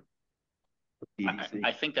largesse of the EDC?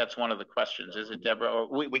 I think that's one of the questions. Is it, Deborah? Or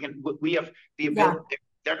we have the ability. Yeah.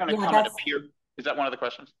 They're going to come and appear. Is that one of the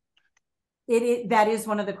questions? That is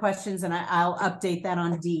one of the questions, and I'll update that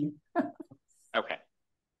on D. Okay.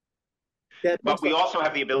 But we also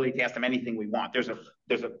have the ability to ask them anything we want. There's a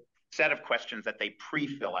set of questions that they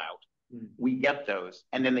pre-fill out. We get those,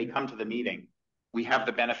 and then they come to the meeting. We have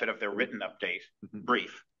the benefit of their written update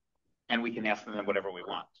brief, and we can ask them whatever we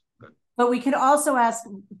want. But we could also ask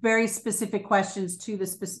very specific questions to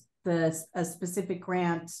a specific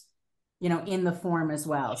grant, in the form as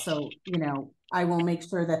well. So, I will make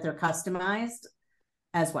sure that they're customized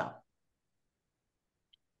as well.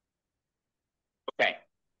 Okay.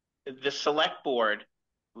 The select board,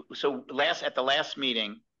 so at the last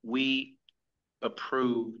meeting, we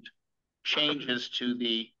approved changes to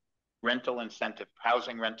the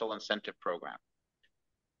housing rental incentive program.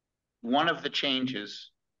 Two of the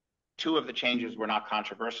changes were not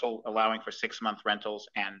controversial, allowing for 6-month rentals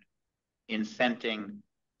and incenting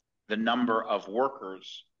the number of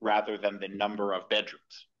workers rather than the number of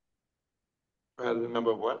bedrooms. Rather than the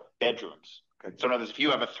number of what? Bedrooms. Okay. So in other words, if you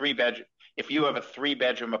have a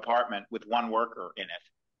 3-bedroom apartment with 1 worker in it,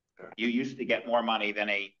 you used to get more money than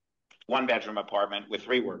a one-bedroom apartment with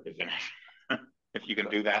 3 workers in it. If you can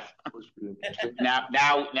do that.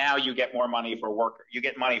 Now you get more money for worker. You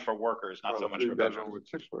get money for workers, not so much for bedrooms. With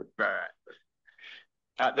 6 workers.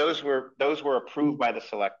 Right. Those were approved by the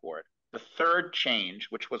select board. The third change,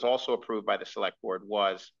 which was also approved by the select board,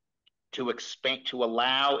 was to expand, to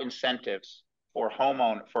allow incentives for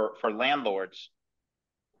for landlords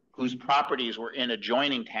whose properties were in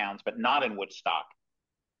adjoining towns but not in Woodstock,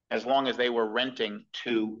 as long as they were renting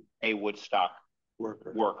to a Woodstock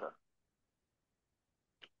worker.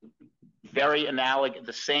 Very analogous,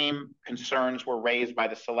 the same concerns were raised by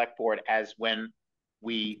the select board as when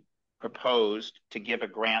we proposed to give a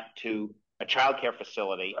grant to a childcare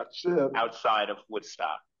facility outside of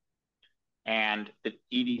Woodstock. And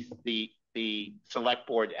the select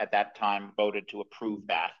board at that time voted to approve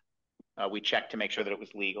that. We checked to make sure that it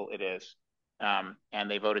was legal. It is. And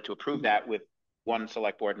they voted to approve that with one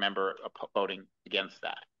select board member voting against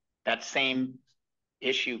that. That same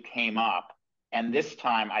issue came up. And this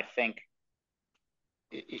time, I think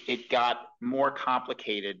it got more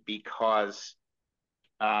complicated because,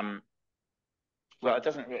 well, it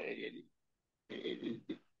doesn't,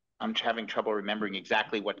 I'm having trouble remembering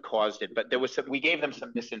exactly what caused it, but there was we gave them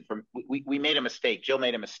some misinformation. We made a mistake. Jill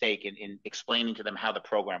made a mistake in explaining to them how the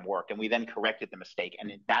program worked, and we then corrected the mistake.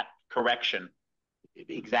 And that correction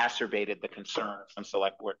exacerbated the concern of some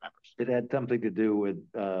select board members. It had something to do with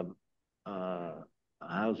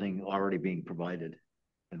housing already being provided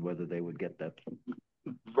and whether they would get that.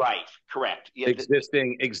 Right, correct. Yeah,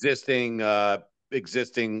 existing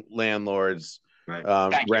landlords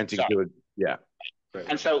renting to it. Yeah. Right.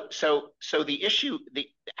 And so the issue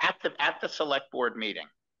at the select board meeting,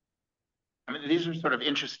 I mean, these are sort of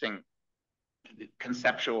interesting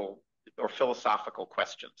conceptual or philosophical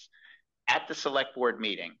questions. At the select board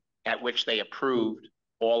meeting, at which they approved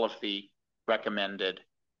all of the recommended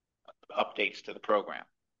updates to the program,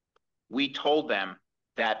 we told them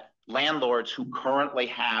that landlords who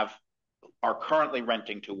are currently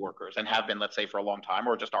renting to workers and have been, let's say, for a long time,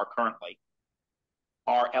 or just are currently,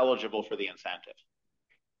 are eligible for the incentive.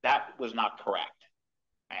 That was not correct.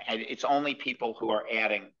 And it's only people who are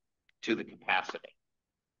adding to the capacity.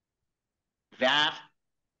 That,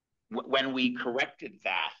 when we corrected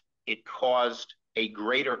that, it caused a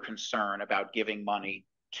greater concern about giving money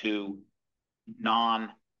to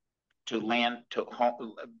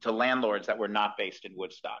landlords that were not based in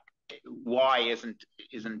Woodstock. Why isn't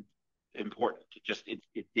important.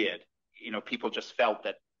 It did. You know, people just felt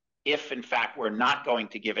that if in fact we're not going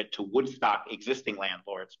to give it to Woodstock existing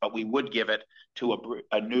landlords, but we would give it to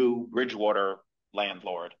a new Bridgewater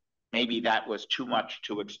landlord, maybe that was too much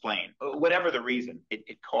to explain. Whatever the reason,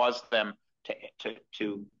 it caused them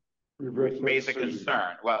to raise a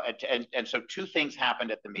concern. Well, and so 2 things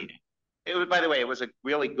happened at the meeting. By the way, it was a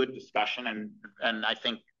really good discussion, and I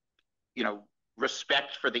think, you know,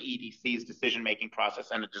 respect for the EDC's decision-making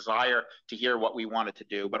process and a desire to hear what we wanted to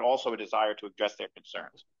do, but also a desire to address their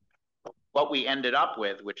concerns. What we ended up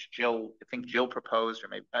with, which I think Jill proposed, or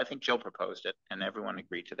maybe I think Jill proposed it, and everyone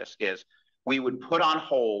agreed to this, is we would put on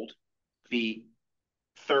hold the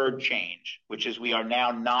third change, which is we are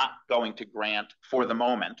now not going to grant, for the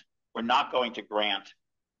moment, we're not going to grant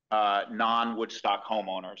non-Woodstock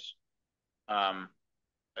homeowners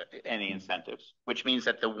any incentives, which means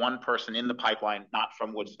that the one person in the pipeline not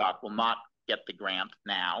from Woodstock will not get the grant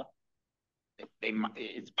now.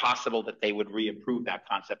 It's possible that they would reapprove that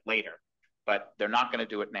concept later, but they're not going to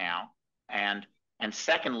do it now. And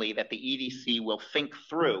secondly, that the EDC will think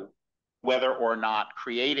through whether or not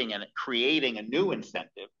creating a new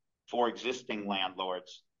incentive for existing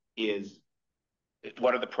landlords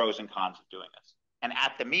what are the pros and cons of doing this. And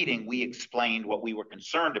at the meeting, we explained what we were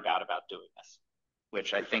concerned about doing this,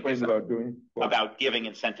 which I think is about giving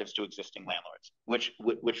incentives to existing landlords,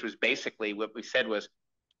 which was basically what we said was,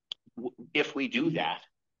 if we do that,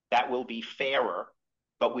 that will be fairer,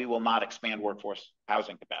 but we will not expand workforce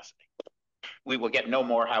housing capacity. We will get no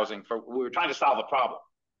more housing we were trying to solve a problem.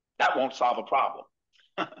 That won't solve a problem.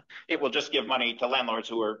 It will just give money to landlords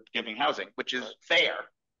who are giving housing, which is fair.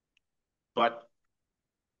 But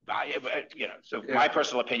so my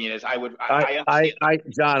personal opinion is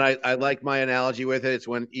John, I like my analogy with it. It's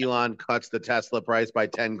when Elon cuts the Tesla price by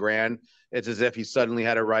 10 grand. It's as if he suddenly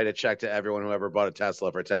had to write a check to everyone who ever bought a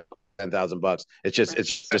Tesla for $10,000. It's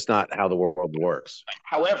just not how the world works.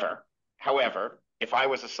 However, if I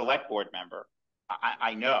was a select board member,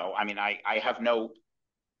 I know, I mean, I have no,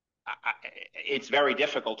 it's very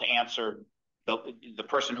difficult to answer the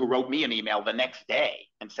person who wrote me an email the next day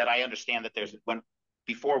and said, I understand that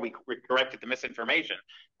before we corrected the misinformation,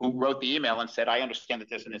 who wrote the email and said, I understand that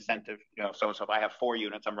there's an incentive, so if I have 4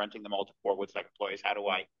 units, I'm renting them all to 4 Woodstock employees. How do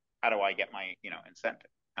I get my, incentive?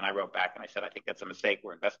 And I wrote back and I said, I think that's a mistake.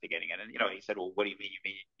 We're investigating it. And, he said, well, what do you mean?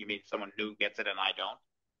 You mean someone new gets it and I don't?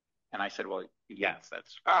 And I said, well, yes,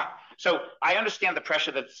 that's, So I understand the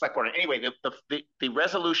pressure that the select board, anyway, the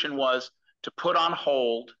resolution was to put on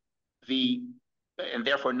hold and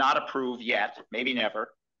therefore not approve yet, maybe never,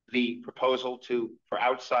 the proposal for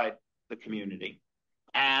outside the community,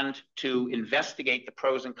 and to investigate the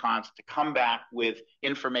pros and cons, to come back with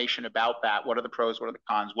information about that. What are the pros? What are the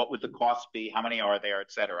cons? What would the costs be? How many are there,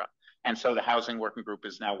 et cetera? And so the housing working group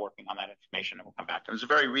is now working on that information, and we'll come back to it. It's a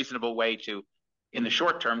very reasonable way to, in the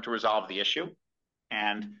short term, to resolve the issue.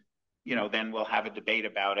 And, then we'll have a debate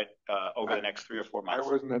about it over the next 3 or 4 months.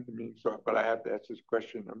 I wasn't at the meeting, but I have to ask this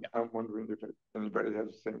question. I'm wondering if anybody has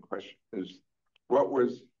the same question. What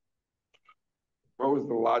was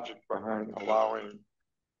the logic behind allowing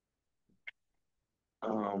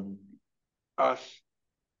us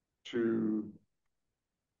to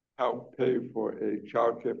help pay for a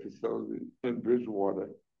childcare facility in Bridgewater?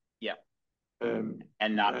 Yeah. And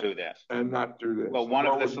not do this. And not do this. Well, one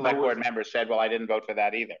of the select board members said, well, I didn't vote for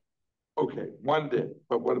that either. Okay, one did,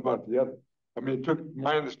 but what about the other? I mean, it took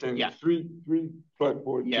my understanding three select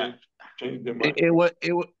board changed their mind. It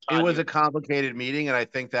was a complicated meeting, and I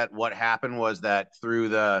think that what happened was that through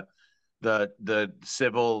the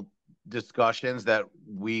civil discussions that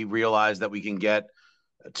we realized that we can get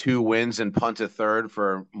 2 wins and punt a third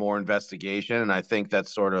for more investigation, and I think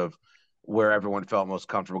that's sort of where everyone felt most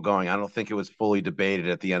comfortable going. I don't think it was fully debated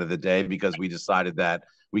at the end of the day, because we decided that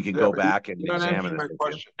we could go back and examine it.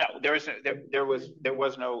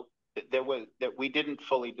 No, we didn't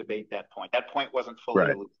fully debate that point. That point wasn't fully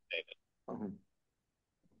elucidated.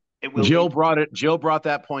 Jill brought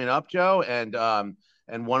that point up, Joe, and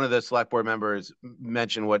one of the select board members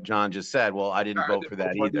mentioned what John just said. Well, I didn't vote for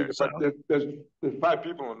that either. So there's 5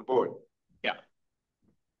 people on the board. Yeah.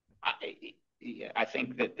 I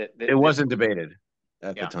think that it wasn't debated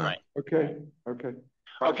at the time. Right.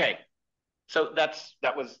 Okay. So that's the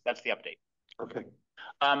update. Okay.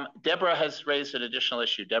 Deborah has raised an additional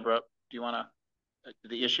issue. Deborah, do you want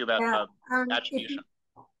the issue about attribution?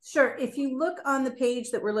 Sure. If you look on the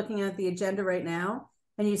page that we're looking at, the agenda right now,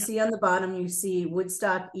 and you see on the bottom, you see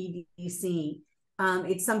Woodstock EDC.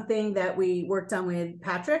 It's something that we worked on with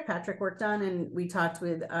Patrick. Patrick worked on, and we talked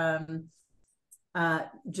with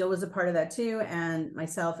Jill was a part of that too, and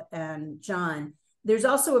myself and John. There's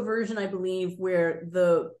also a version, I believe, where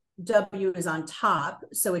the W is on top,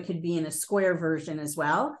 so it could be in a square version as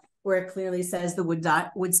well, where it clearly says the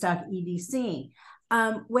Woodstock EDC.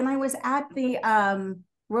 When I was at the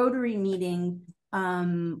Rotary meeting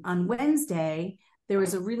on Wednesday, there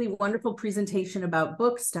was a really wonderful presentation about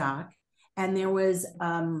Bookstock, and there was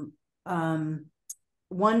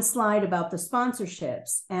one slide about the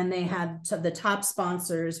sponsorships, and they had the top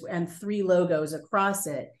sponsors and 3 logos across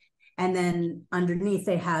it, and then underneath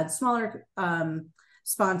they had smaller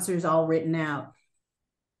sponsors all written out.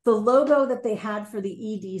 The logo that they had for the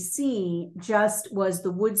EDC just was the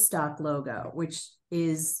Woodstock logo, which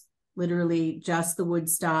is literally just the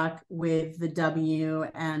Woodstock with the W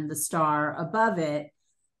and the star above it.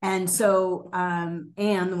 And so Anne,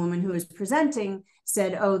 the woman who was presenting,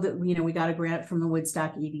 said, oh, we got a grant from the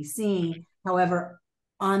Woodstock EDC. However,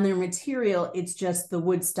 on their material, it's just the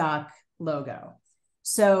Woodstock logo.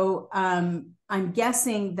 So I'm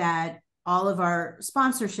guessing that all of our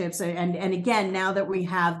sponsorships, and again, now that we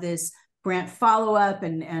have this grant follow-up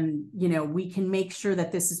and we can make sure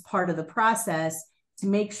that this is part of the process to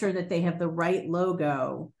make sure that they have the right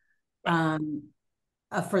logo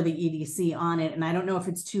for the EDC on it. And I don't know if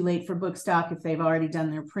it's too late for Bookstock, if they've already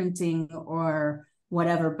done their printing or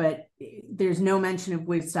whatever, but there's no mention of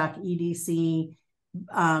Woodstock EDC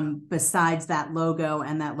besides that logo,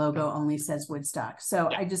 and that logo only says Woodstock. So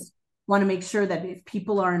I just want to make sure that if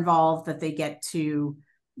people are involved, that they get to,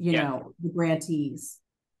 the grantees.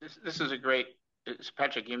 This is a great,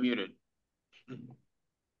 Patrick, you're muted.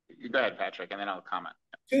 You go ahead, Patrick, and then I'll comment.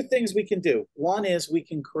 2 things we can do. One is we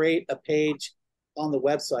can create a page on the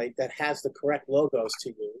website that has the correct logos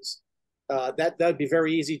to use. That'd be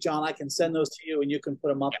very easy, John. I can send those to you, and you can put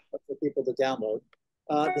them up for people to download.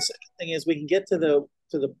 The second thing is we can get to the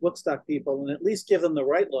Bookstock people and at least give them the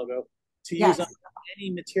right logo to use on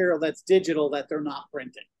any material that's digital that they're not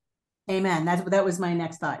printing. Amen. That was my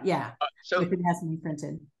next thought. Yeah. So if it has to be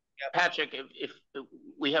printed. Patrick, if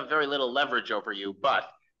we have very little leverage over you, but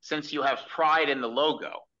since you have pride in the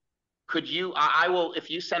logo, could you? I will. If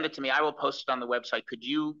you send it to me, I will post it on the website. Could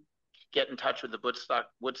you get in touch with the Woodstock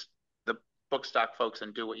Bookstock folks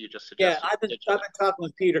and do what you just suggested. Yeah, I've been talking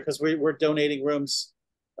with Peter because we're donating rooms.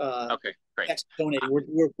 Okay, great. Donating.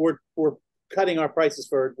 We're cutting our prices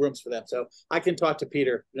for rooms for them, so I can talk to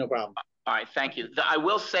Peter, no problem. All right, thank you. I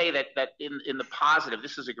will say that in the positive,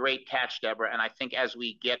 this is a great catch, Deborah, and I think as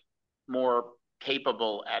we get more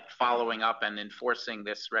capable at following up and enforcing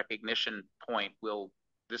this recognition point,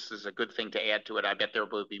 this is a good thing to add to it. I bet there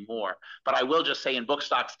will be more. But I will just say in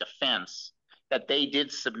Bookstock's defense that they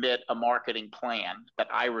did submit a marketing plan that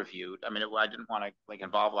I reviewed. I mean, I didn't want to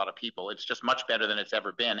involve a lot of people. It's just much better than it's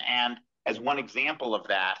ever been. And as one example of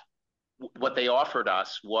that, what they offered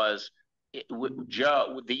us was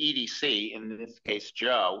Joe, the EDC, in this case,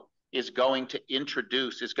 Joe, is going to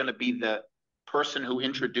be the person who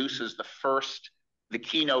introduces the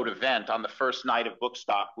keynote event on the first night of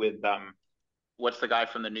Bookstock with, what's the guy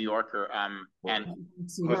from the New Yorker? And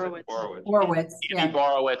Horowitz. Yeah.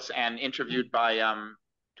 Borowitz, and interviewed by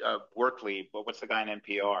Wortley. What's the guy in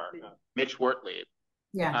NPR? Mitch Wortley.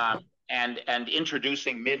 Yeah. And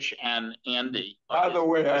introducing Mitch and Andy. By the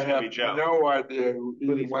way, I have no idea who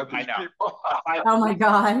either one of these people are. Oh my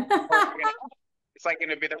God. It's like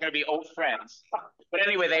they're going to be old friends. But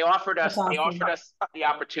anyway, they offered us the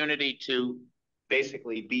opportunity to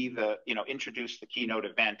basically be introduce the keynote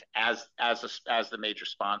event as the major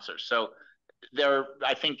sponsor. So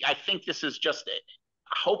I think this is just,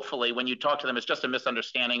 hopefully when you talk to them, it's just a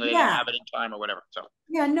misunderstanding. They didn't have it in time or whatever. So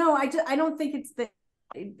yeah, no, I don't think it's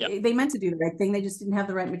they meant to do the right thing. They just didn't have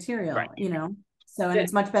the right material, right. So, and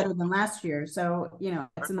it's much better than last year. So,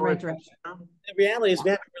 it's in the right direction. The reality is we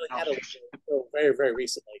haven't really had it until very, very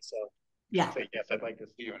recently. So yeah. Yes, I'd like to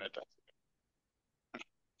see you in it.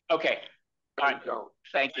 Okay. All right.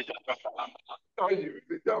 Thank you.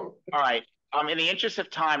 All right. In the interest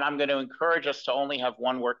of time, I'm going to encourage us to only have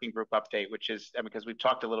one working group update, which is because we've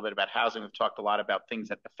talked a little bit about housing. We've talked a lot about things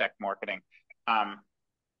that affect marketing.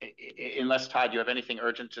 Unless Todd, you have anything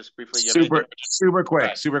urgent, just briefly. Super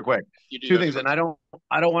quick. Two things, and I don't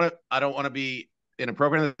want to be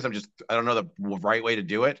inappropriate. I don't know the right way to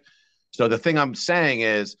do it. So the thing I'm saying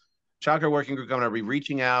is, Childcare Working Group, I'm going to be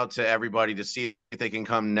reaching out to everybody to see if they can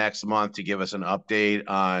come next month to give us an update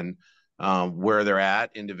on where they're at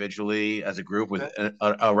individually as a group with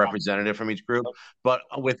a representative from each group. But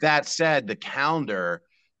with that said, the calendar,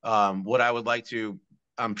 what I would like to,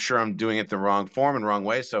 I'm sure I'm doing it the wrong form and wrong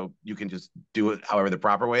way, so you can just do it however the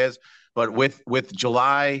proper way is. But with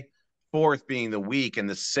July 4th being the week and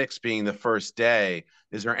the 6th being the first day,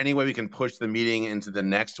 is there any way we can push the meeting into the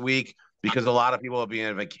next week? Because a lot of people will be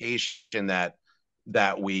on vacation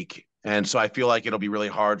that week. And so I feel like it'll be really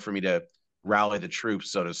hard for me to rally the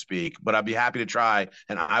troops, so to speak. But I'd be happy to try.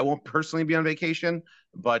 And I won't personally be on vacation,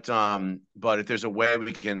 but if there's a way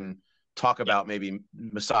we can talk about maybe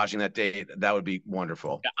massaging that date, that would be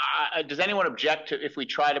wonderful. Does anyone object to if we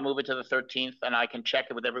try to move it to the 13th, and I can check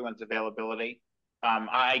it with everyone's availability?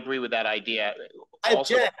 I agree with that idea. I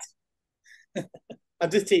object.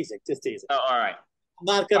 I'm just teasing. Oh, all right. I'm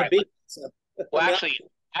not going to be. So. Well,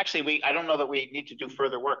 actually, I don't know that we need to do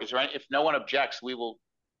further work. Is there if no one objects, we will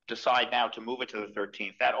decide now to move it to the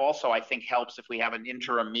 13th. That also, I think, helps if we have an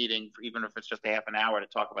interim meeting, even if it's just a half an hour to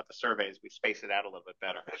talk about the surveys. We space it out a little bit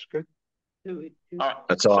better. That's good. All right.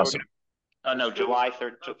 That's awesome. No, July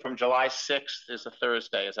 3rd from July 6th is a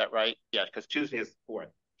Thursday. Is that right? Yeah, because Tuesday is the 4th.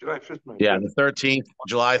 July 5th. Yeah, the 13th,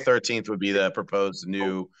 July 13th would be the proposed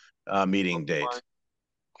new meeting date.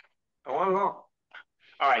 I want to know.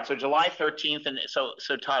 All right, so July 13th, and so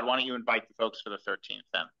Todd, why don't you invite the folks for the 13th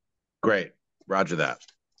then? Great, Roger that.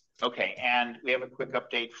 Okay, and we have a quick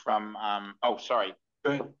update from. Sorry.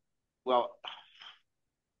 Well,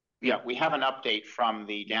 yeah, we have an update from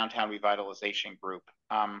the Downtown Revitalization Group.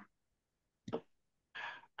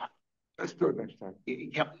 Let's do it next time.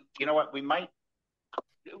 You know what? We might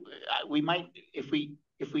if we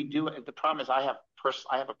do it. The problem is I have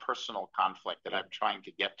a personal conflict that I'm trying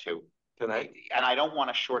to get to tonight, and I don't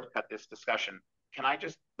want to shortcut this discussion.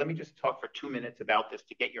 Let me just talk for 2 minutes about this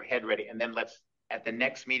to get your head ready, and then at the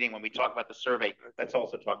next meeting when we talk about the survey, let's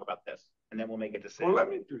also talk about this, and then we'll make a decision. Well, let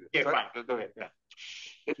me do this. Yeah, fine. Go ahead.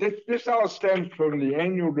 Yeah. This all stems from the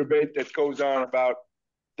annual debate that goes on about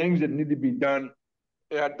things that need to be done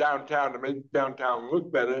at downtown to make downtown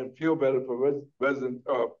look better and feel better for residents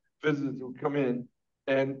or visitors who come in.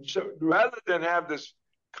 And so rather than have this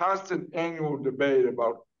constant annual debate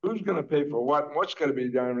about who's going to pay for what and what's going to be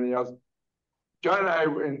done and everything else, John and I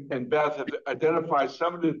and Beth have identified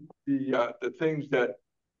some of the things that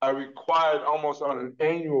are required almost on an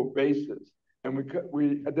annual basis. And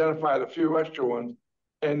we identified a few extra ones.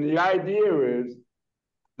 And the idea is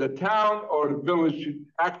the town or the village should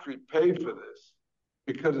actually pay for this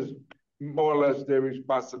because more or less their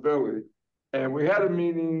responsibility. And we had a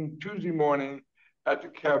meeting Tuesday morning at the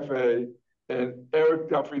cafe, and Eric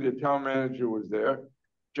Duffy, the town manager, was there.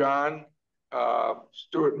 John,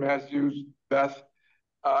 Stuart Matthews, Beth,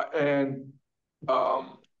 and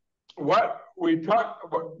what we talked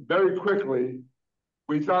about very quickly,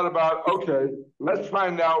 we thought about, okay, let's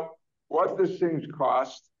find out what these things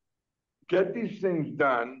cost, get these things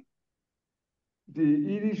done. The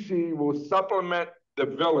EDC will supplement the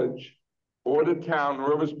village or the town,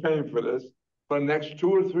 whoever's paying for this, for the next 2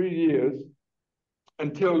 or 3 years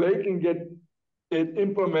until they can get it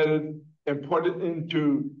implemented and put it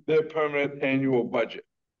into their permanent annual budget.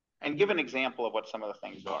 And give an example of what some of the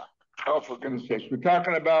things are. Oh, for goodness sakes, we're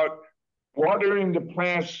talking about watering the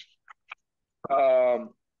plants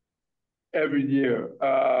every year,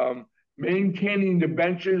 maintaining the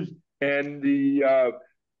benches and the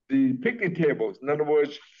picnic tables. In other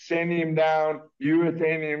words, sanding them down,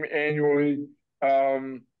 urethane them annually,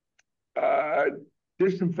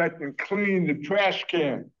 disinfecting, cleaning the trash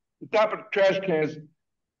can. The top of the trash cans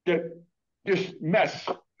get just mess.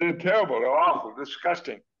 They're terrible. They're awful,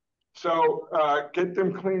 disgusting. So get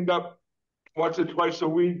them cleaned up once or twice a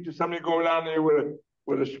week. Just somebody go down there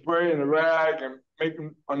with a spray and a rag and make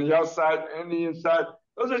them on the outside and the inside.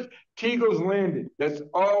 Those are Teagle's Landing. That's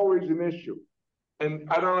always an issue. And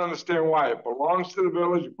I don't understand why. It belongs to the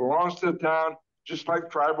village, it belongs to the town, just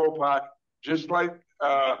like Tribal Park, just like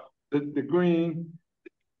the Green.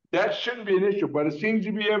 That shouldn't be an issue, but it seems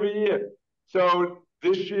to be every year. So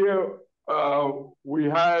this year, we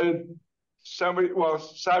hired somebody, well,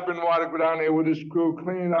 Cyber Water go down there with his crew,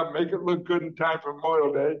 clean it up, make it look good in time for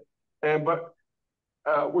Memorial Day. But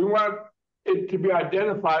we want it to be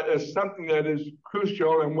identified as something that is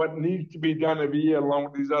crucial and what needs to be done every year along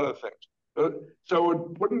with these other things. So we're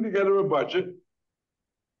putting together a budget.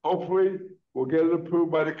 Hopefully, we'll get it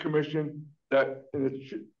approved by the commission.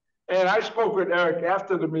 And I spoke with Eric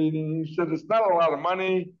after the meeting. He said it's not a lot of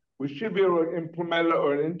money. We should be able to implement it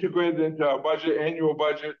or integrate it into our budget, annual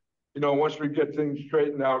budget, once we get things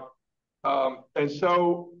straightened out. And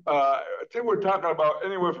so I think we're talking about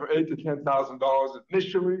anywhere from $8,000 to $10,000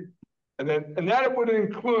 initially. And that would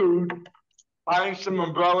include buying some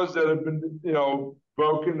umbrellas that have been,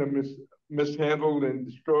 broken and mishandled and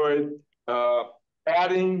destroyed,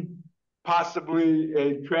 adding possibly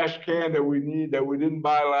a trash can that we need that we didn't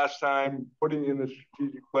buy last time, putting in a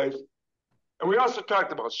strategic place. And we also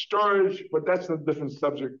talked about storage, but that's a different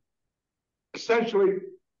subject. Essentially,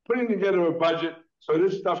 putting together a budget so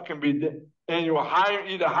this stuff can be annual,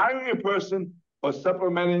 either hiring a person or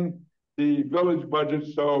supplementing the village budget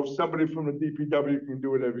so somebody from the DPW can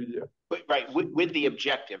do it every year. Right, with the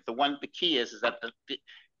objective. The key is that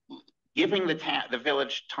giving the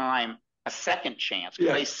village time a second chance,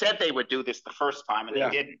 because they said they would do this the first time and they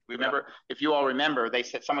didn't. Remember, if you all remember,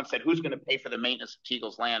 someone said, who's going to pay for the maintenance of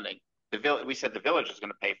Teagle's Landing? We said the village is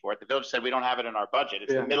going to pay for it. The village said we don't have it in our budget.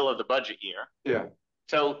 It's the middle of the budget year. Yeah.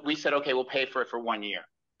 So we said, okay, we'll pay for it for 1 year.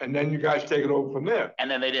 And then you guys take it over from there.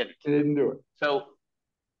 And then they didn't. They didn't do it. So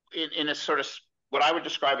in a sort of what I would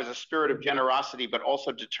describe as a spirit of generosity, but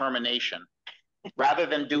also determination, rather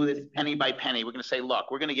than do this penny by penny, we're going to say,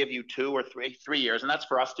 look, we're going to give you 2 or 3 years, and that's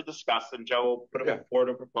for us to discuss, and Joe will put forward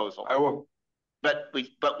a proposal. I will. But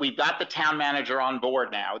we've got the town manager on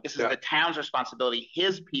board now. This is the town's responsibility.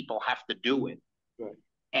 His people have to do it. Right.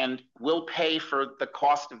 And we'll pay for the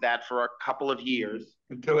cost of that for a couple of years.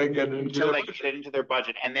 Until they get it into their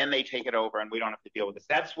budget, and then they take it over and we don't have to deal with this.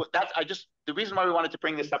 The reason why we wanted to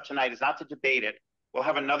bring this up tonight is not to debate it. We'll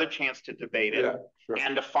have another chance to debate it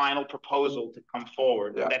and a final proposal to come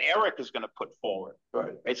forward that Eric is going to put forward.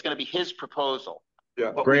 Right. It's going to be his proposal.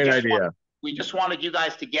 Yeah. But Great idea. We just wanted you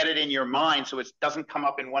guys to get it in your mind so it doesn't come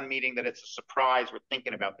up in one meeting that it's a surprise. We're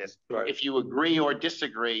thinking about this. Right. If you agree or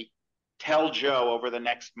disagree, tell Joe over the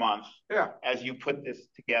next month as you put this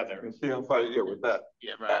together. And see how far you get with that.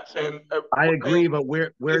 Yeah, right. And I agree, but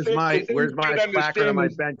where's my placard on my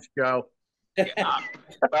bench, Joe? The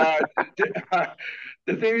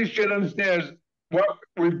thing you should understand is what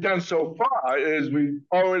we've done so far is we've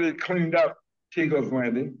already cleaned up Teagle's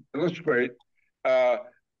Landing. It looks great.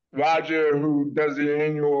 Roger, who does the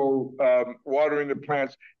annual watering the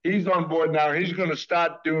plants, he's on board now. He's going to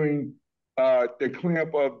start doing the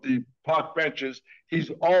cleanup of the park benches. He's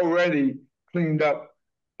already cleaned up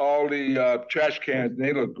all the trash cans, and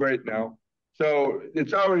they look great now. So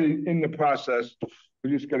it's already in the process. We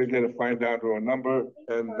just got to get it fine down to a number,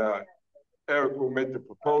 and Eric will make the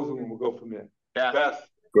proposal, and we'll go from there. Beth.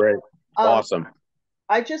 Great. Awesome.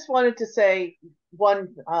 I just wanted to say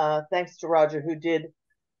thanks to Roger, who did.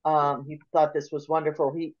 He thought this was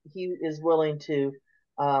wonderful. He is willing to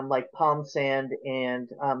like palm sand and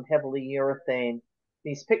heavily urethane,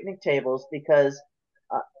 these picnic tables, because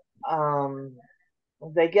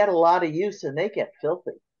they get a lot of use and they get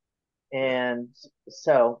filthy. And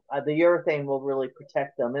so the urethane will really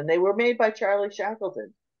protect them. And they were made by Charlie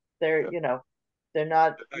Shackleton. They're, they're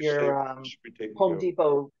not your Home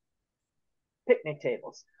Depot picnic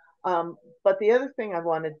tables. But the other thing I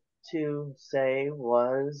wanted to say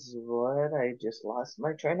was what I just lost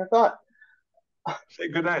my train of thought. Say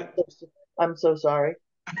goodnight. I'm so sorry.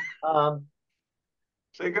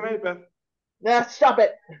 Say goodnight, Beth. Nah, stop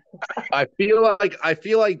it. I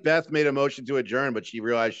feel like Beth made a motion to adjourn, but she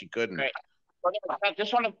realized she couldn't. Right. I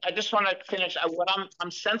just want to finish. What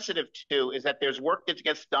I'm sensitive to is that there's work that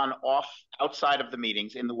gets done outside of the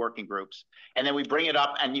meetings in the working groups, and then we bring it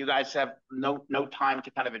up, and you guys have no time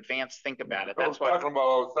to kind of think about it. That's why talking about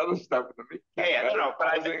all this other stuff in the meeting. Yeah, no, but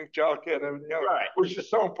I think childcare and everything else, right, which is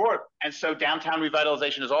so important. And so downtown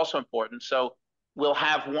revitalization is also important. So we'll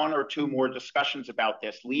have one or two more discussions about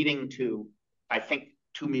this, leading to, I think,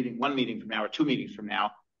 one meeting from now or 2 meetings from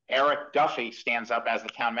now. Eric Duffy stands up as the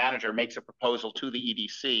town manager, makes a proposal to the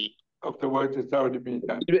EDC. Of the work that's already being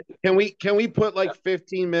done. Can we put like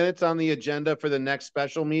 15 minutes on the agenda for the next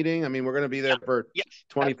special meeting? I mean, we're going to be there for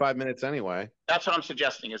 25 minutes anyway. That's what I'm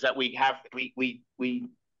suggesting, is that we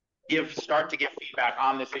start to give feedback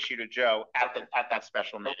on this issue to Joe at that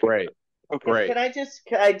special meeting. Great. Great.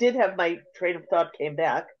 I did have my train of thought came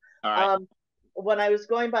back. All right. When I was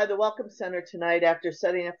going by the Welcome Center tonight after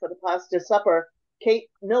setting up for the pasta supper, Kate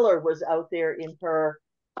Miller was out there in her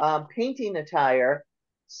painting attire,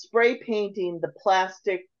 spray painting the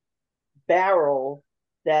plastic barrel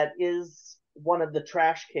that is one of the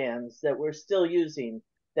trash cans that we're still using,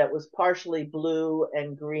 that was partially blue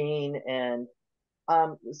and green. And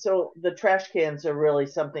so the trash cans are really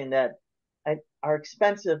something that are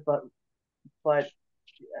expensive, but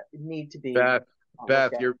need to be.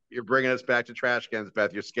 Beth, you're bringing us back to trash cans,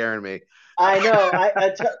 Beth. You're scaring me. I know.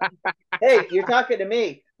 Hey, you're talking to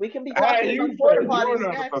me. We can be talking about porta potties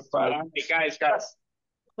next. Hey, guys.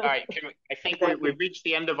 All right, I think we've reached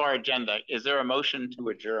the end of our agenda. Is there a motion to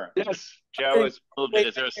adjourn? Yes. Joe has moved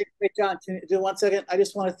it. Wait, John, can you do 1 second? I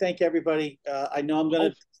just want to thank everybody. I know I'm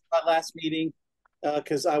going to my last meeting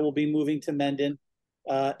because I will be moving to Mendon.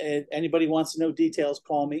 And anybody wants to know details,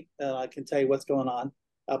 call me. I can tell you what's going on.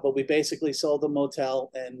 But we basically sold the motel,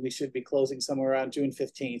 and we should be closing somewhere around June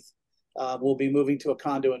 15th. We'll be moving to a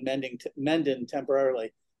condo in Mendon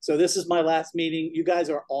temporarily. So this is my last meeting. You guys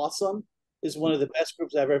are awesome. This is one of the best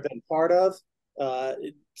groups I've ever been part of.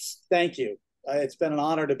 Thank you. It's been an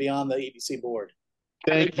honor to be on the EDC board.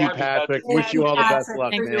 Thank you, Patrick. Wish you all the best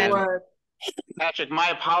luck, man. Patrick, my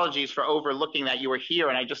apologies for overlooking that you were here,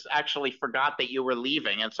 and I just actually forgot that you were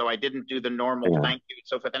leaving, and so I didn't do the normal thank you and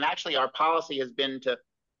so forth. And actually, our policy has been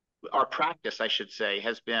our practice, I should say,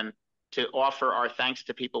 has been to offer our thanks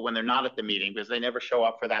to people when they're not at the meeting, because they never show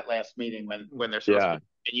up for that last meeting when they're supposed to be,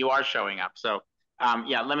 and you are showing up. So I'm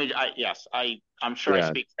sure I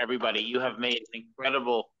speak for everybody. You have made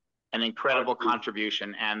an incredible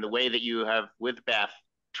contribution, and the way that you have, with Beth,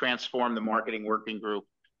 transformed the marketing working group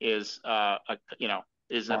is a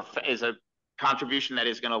contribution that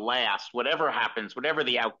is going to last. Whatever happens, whatever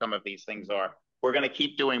the outcome of these things are, we're going to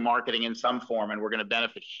keep doing marketing in some form, and we're going to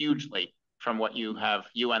benefit hugely from what you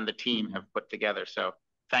and the team have put together. So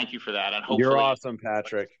thank you for that. And hopefully you're awesome,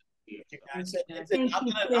 Patrick. I'm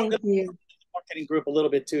going to marketing group a little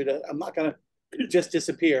bit too. I'm not going to just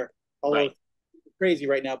disappear, although it's crazy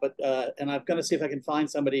right now. But and I'm going to see if I can find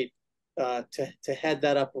somebody to head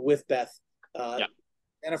that up with Beth.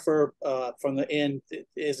 Jennifer from the inn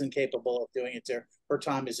isn't capable of doing it there. Her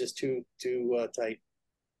time is just too tight.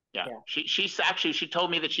 Yeah. She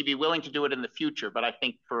told me that she'd be willing to do it in the future, but I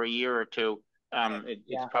think for a year or two,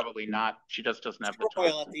 it's probably not. She just doesn't have the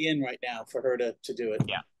time at the inn right now for her to do it.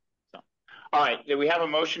 Yeah. So, all right. Do we have a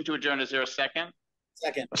motion to adjourn? Is there a second?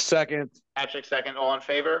 Second. Patrick, second. All in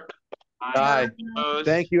favor? Aye.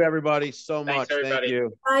 Thank you, everybody, so much. Thank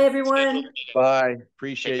you. Bye, everyone. Bye.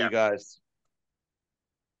 Appreciate you guys.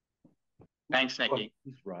 Thanks, Nikki.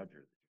 Roger.